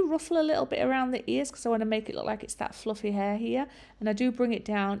 I do ruffle a little bit around the ears because I want to make it look like it's that fluffy hair here, and I do bring it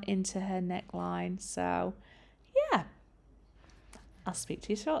down into her neckline. So yeah, I'll speak to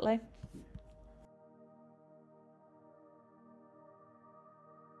you shortly.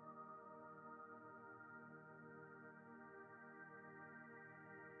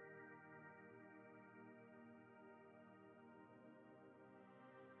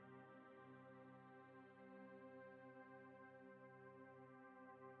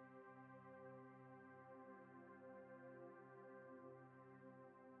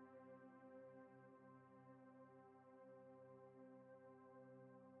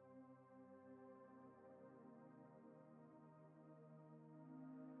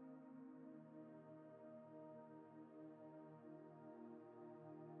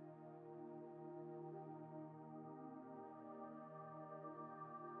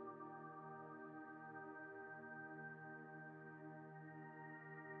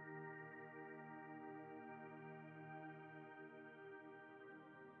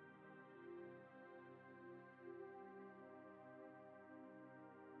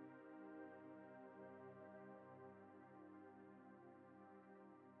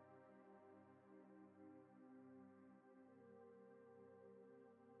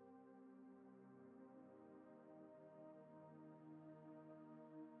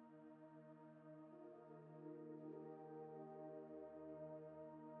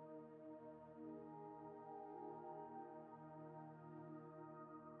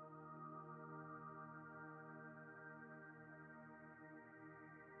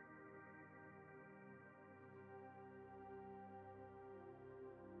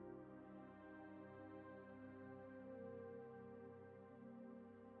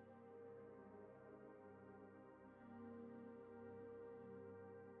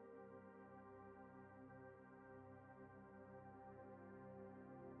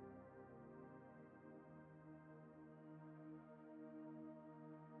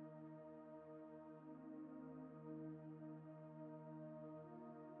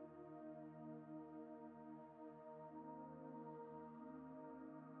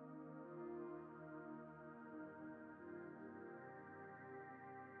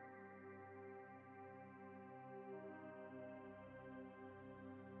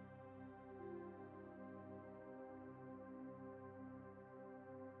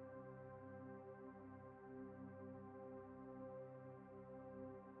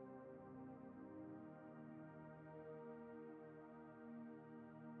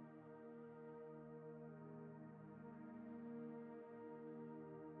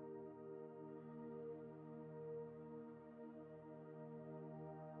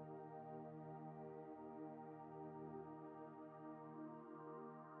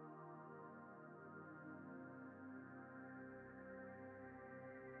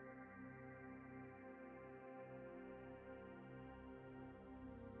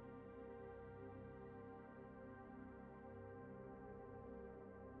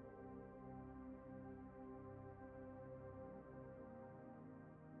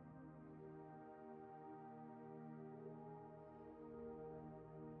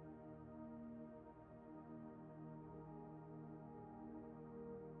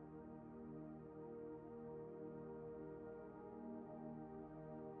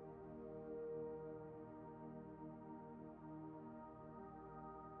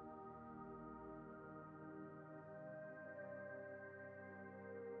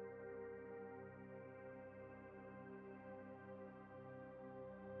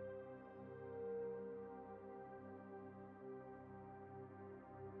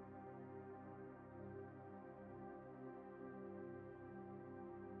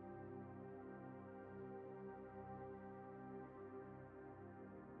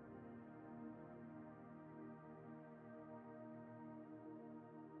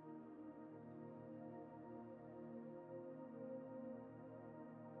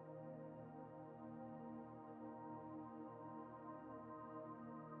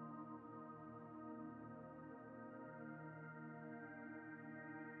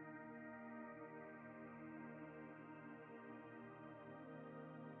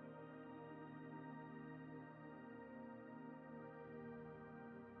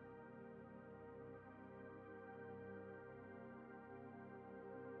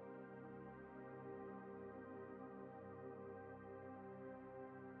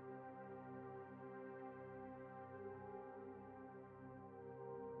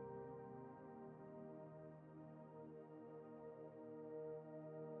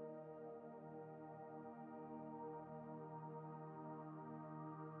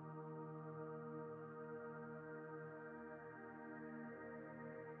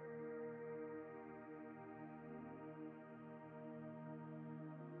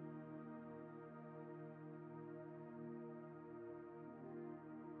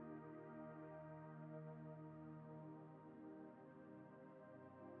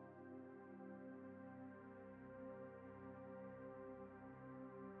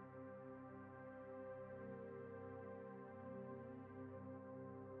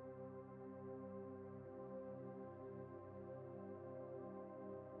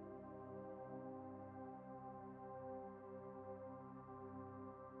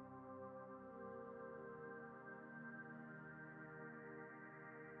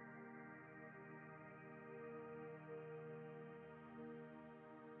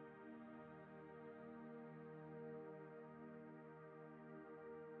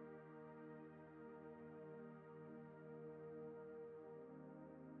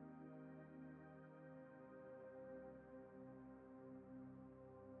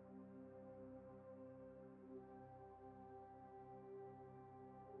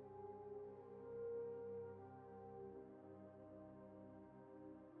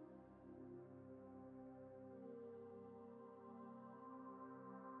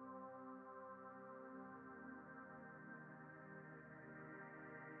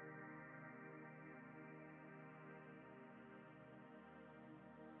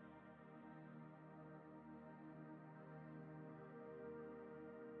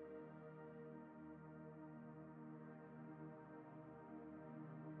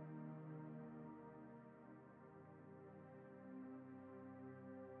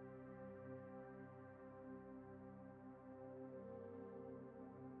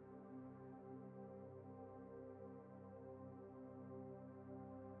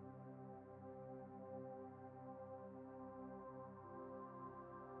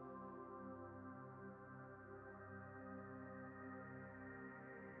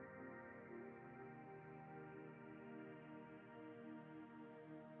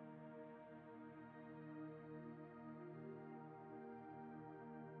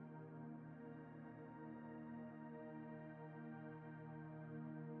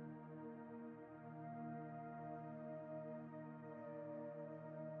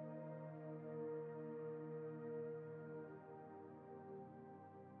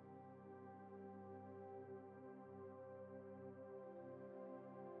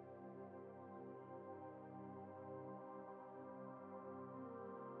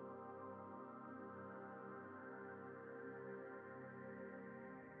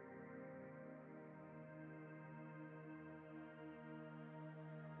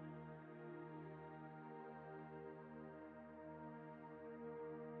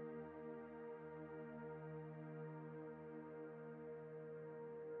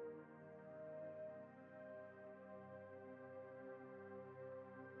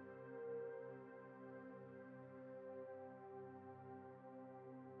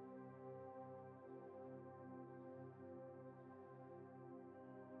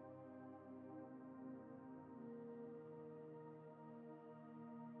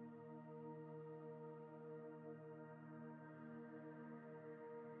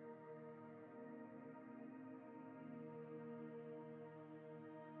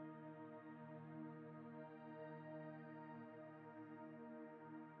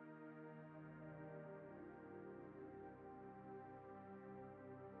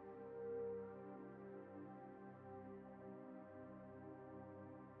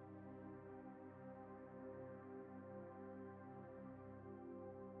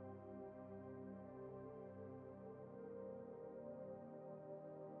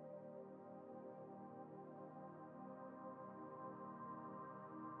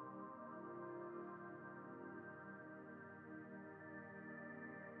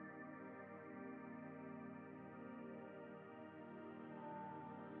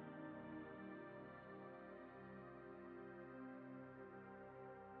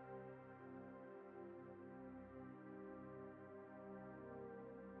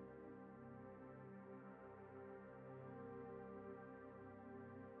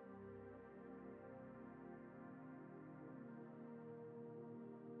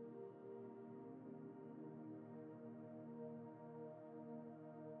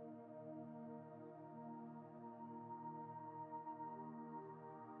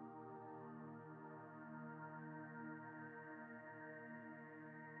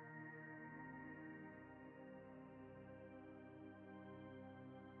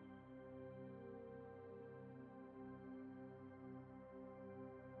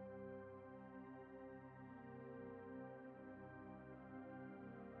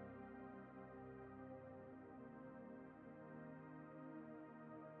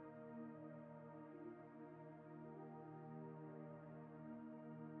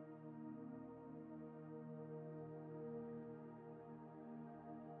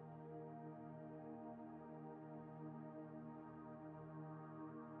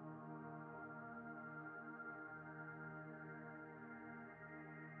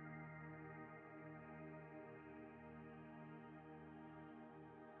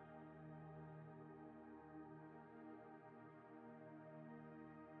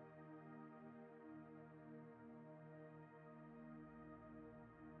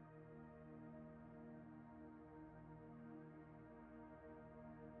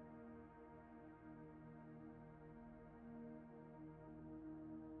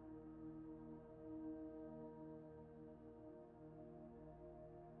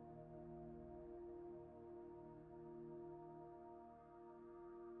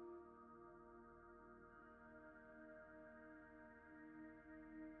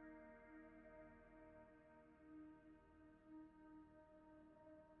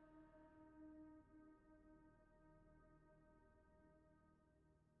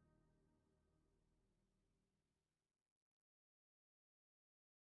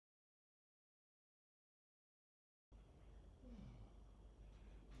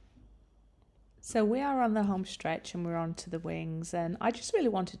 So we are on the home stretch and we're on to the wings, and I just really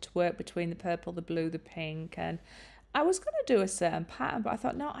wanted to work between the purple, the blue, the pink, and I was going to do a certain pattern, but I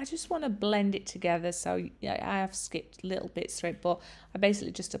thought, no, I just want to blend it together. So yeah, I have skipped little bits through it, but I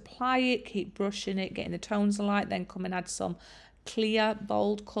basically just apply it, keep brushing it, getting the tones alight, then come and add some clear,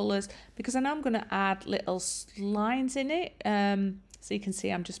 bold colours, because I know I'm going to add little lines in it. So you can see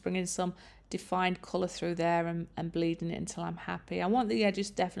I'm just bringing some defined colour through there and bleeding it until I'm happy. I want the edges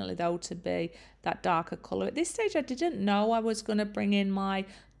definitely though to be that darker colour. At this stage I didn't know I was going to bring in my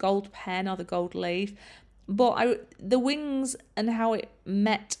gold pen or the gold leaf, but the wings and how it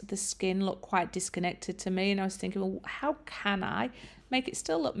met the skin looked quite disconnected to me, and I was thinking, well, how can I make it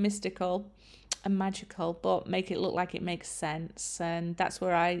still look mystical and magical but make it look like it makes sense? And that's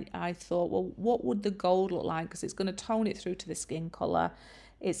where I thought, well, what would the gold look like, because it's going to tone it through to the skin colour.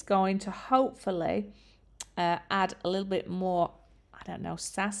 It's going to hopefully add a little bit more, I don't know,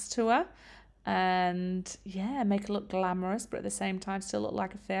 sass to her, and yeah, make her look glamorous, but at the same time still look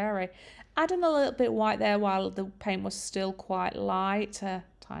like a fairy. Adding a little bit white there while the paint was still quite light, a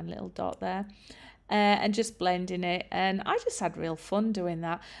tiny little dot there, and just blending it. And I just had real fun doing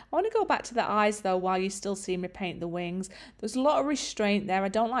that. I want to go back to the eyes though while you still see me paint the wings. There's a lot of restraint there. I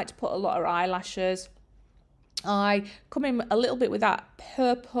don't like to put a lot of eyelashes. I come in a little bit with that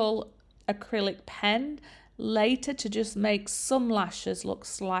purple acrylic pen later to just make some lashes look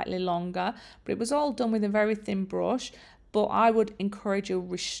slightly longer, but it was all done with a very thin brush. But I would encourage a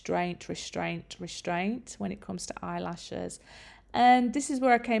restraint when it comes to eyelashes. And this is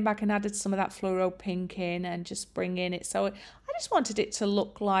where I came back and added some of that fluoro pink in and just bring in it. So I just wanted it to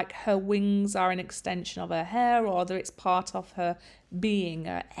look like her wings are an extension of her hair, or that it's part of her being,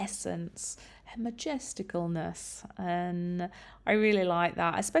 her essence, her majesticalness. And I really like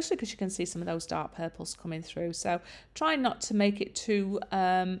that, especially because you can see some of those dark purples coming through. So try not to make it too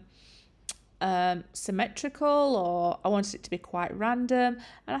symmetrical, or I wanted it to be quite random.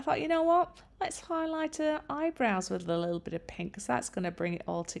 And I thought, you know what, let's highlight her eyebrows with a little bit of pink, because that's going to bring it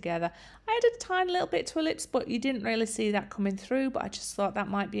all together. I added a tiny little bit to her lips, but you didn't really see that coming through, but I just thought that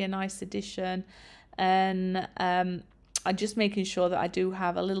might be a nice addition. And I'm just making sure that I do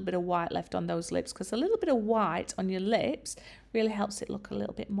have a little bit of white left on those lips, because a little bit of white on your lips really helps it look a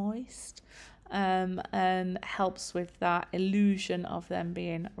little bit moist, and helps with that illusion of them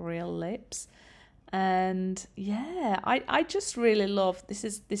being real lips. And yeah, I just really love this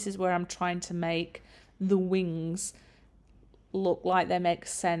is where I'm trying to make the wings look like they make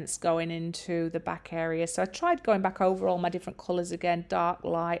sense going into the back area. So I tried going back over all my different colours again, dark,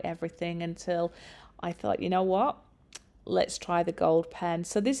 light, everything, until I thought, you know what, let's try the gold pen.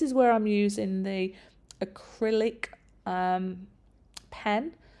 So this is where I'm using the acrylic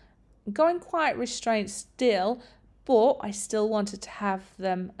pen, going quite restrained still, but I still wanted to have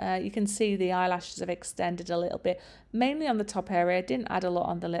them, you can see the eyelashes have extended a little bit, mainly on the top area. I didn't add a lot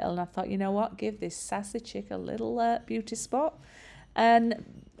on the little, and I thought, you know what, give this sassy chick a little beauty spot.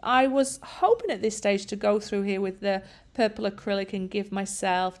 And I was hoping at this stage to go through here with the purple acrylic and give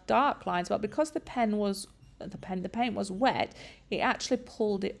myself dark lines, but because the paint was wet, it actually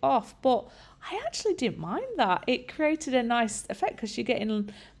pulled it off. But I actually didn't mind that. It created a nice effect, because you're getting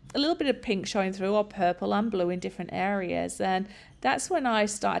a little bit of pink showing through, or purple and blue in different areas. And that's when I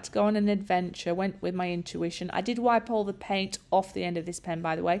started to go on an adventure, went with my intuition. I did wipe all the paint off the end of this pen,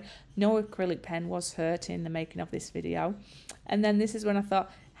 by the way. No acrylic pen was hurt in the making of this video. And then this is when I thought,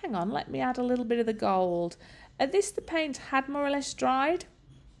 hang on, let me add a little bit of the gold. At this, the paint had more or less dried,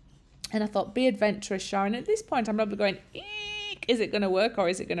 and I thought, be adventurous, Sharon. At this point I'm probably going, eek, is it going to work or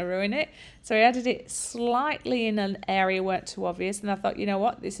is it going to ruin it? So I added it slightly in an area weren't too obvious, and I thought, you know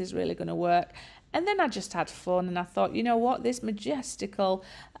what, this is really going to work. And then I just had fun, and I thought, you know what, this majestical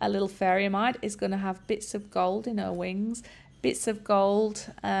little fairy of mine is going to have bits of gold in her wings, bits of gold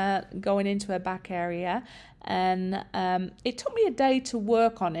going into her back area. And it took me a day to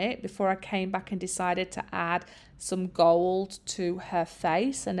work on it before I came back and decided to add some gold to her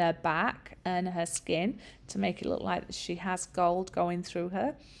face and her back and her skin to make it look like she has gold going through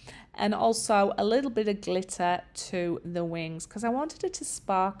her. And also a little bit of glitter to the wings, because I wanted it to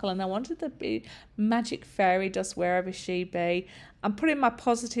sparkle, and I wanted to be magic fairy dust wherever she be. I'm putting my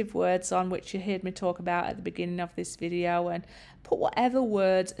positive words on, which you heard me talk about at the beginning of this video, and put whatever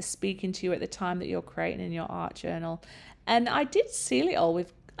words are speaking to you at the time that you're creating in your art journal. And I did seal it all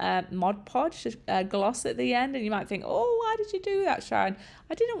with Mod Podge gloss at the end, and you might think, oh, why did you do that, Sharon?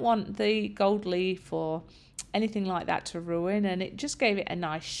 I didn't want the gold leaf or anything like that to ruin, and it just gave it a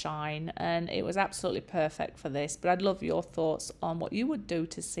nice shine, and it was absolutely perfect for this. But I'd love your thoughts on what you would do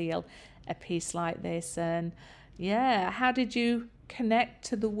to seal a piece like this. And yeah, how did you connect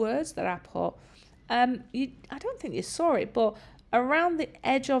to the words that I put. I don't think you saw it, but around the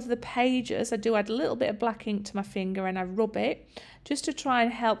edge of the pages, I do add a little bit of black ink to my finger and I rub it just to try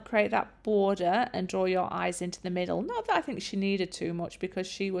and help create that border and draw your eyes into the middle. Not that I think she needed too much because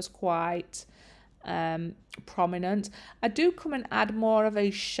she was quite prominent. I do come and add more of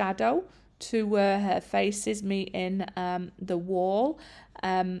a shadow to where her face is meeting the wall.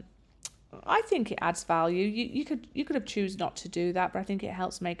 I think it adds value. You could have chosen not to do that, but I think it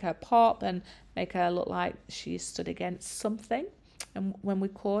helps make her pop and make her look like she stood against something. And when we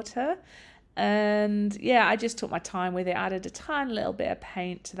caught her, and yeah, I just took my time with it. Added a tiny little bit of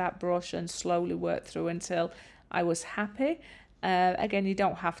paint to that brush and slowly worked through until I was happy. Again, you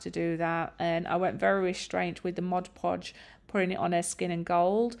don't have to do that. And I went very restrained with the Mod Podge, putting it on her skin in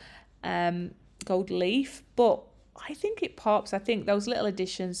gold leaf, but I think it pops. I think those little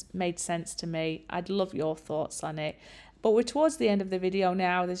additions made sense to me. I'd love your thoughts on it. But we're towards the end of the video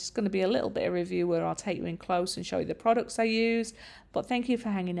now. There's just going to be a little bit of review where I'll take you in close and show you the products I use. But thank you for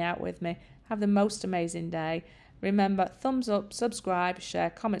hanging out with me. Have the most amazing day. Remember, thumbs up, subscribe,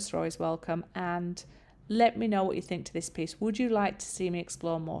 share, comments are always welcome. And let me know what you think to this piece. Would you like to see me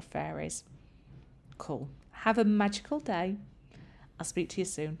explore more fairies? Cool. Have a magical day. I'll speak to you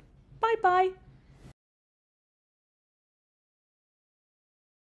soon. Bye-bye.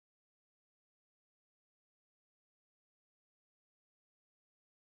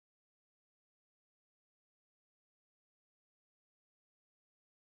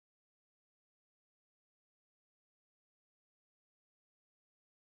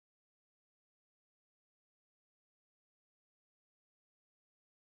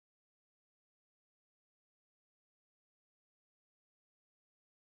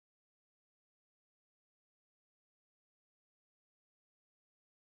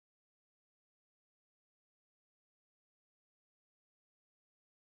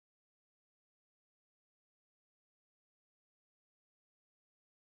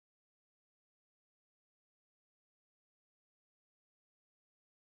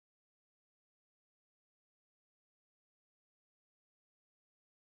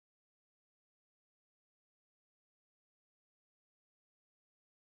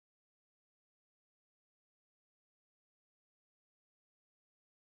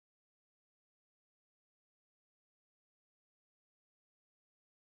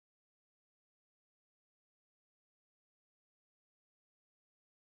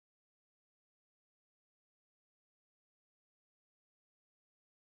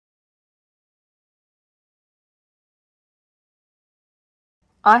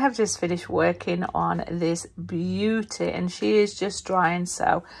 I have just finished working on this beauty and she is just drying,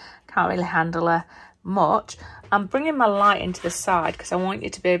 so can't really handle her much. I'm bringing my light into the side because I want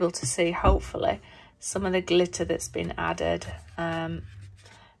you to be able to see, hopefully, some of the glitter that's been added,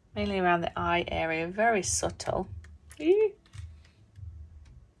 mainly around the eye area, very subtle. Maybe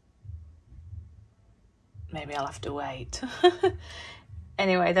I'll have to wait.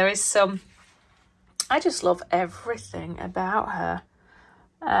 Anyway, there is some, I just love everything about her.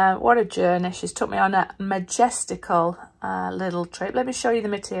 What a journey. She's took me on a majestical little trip. Let me show you the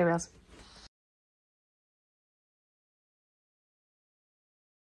materials.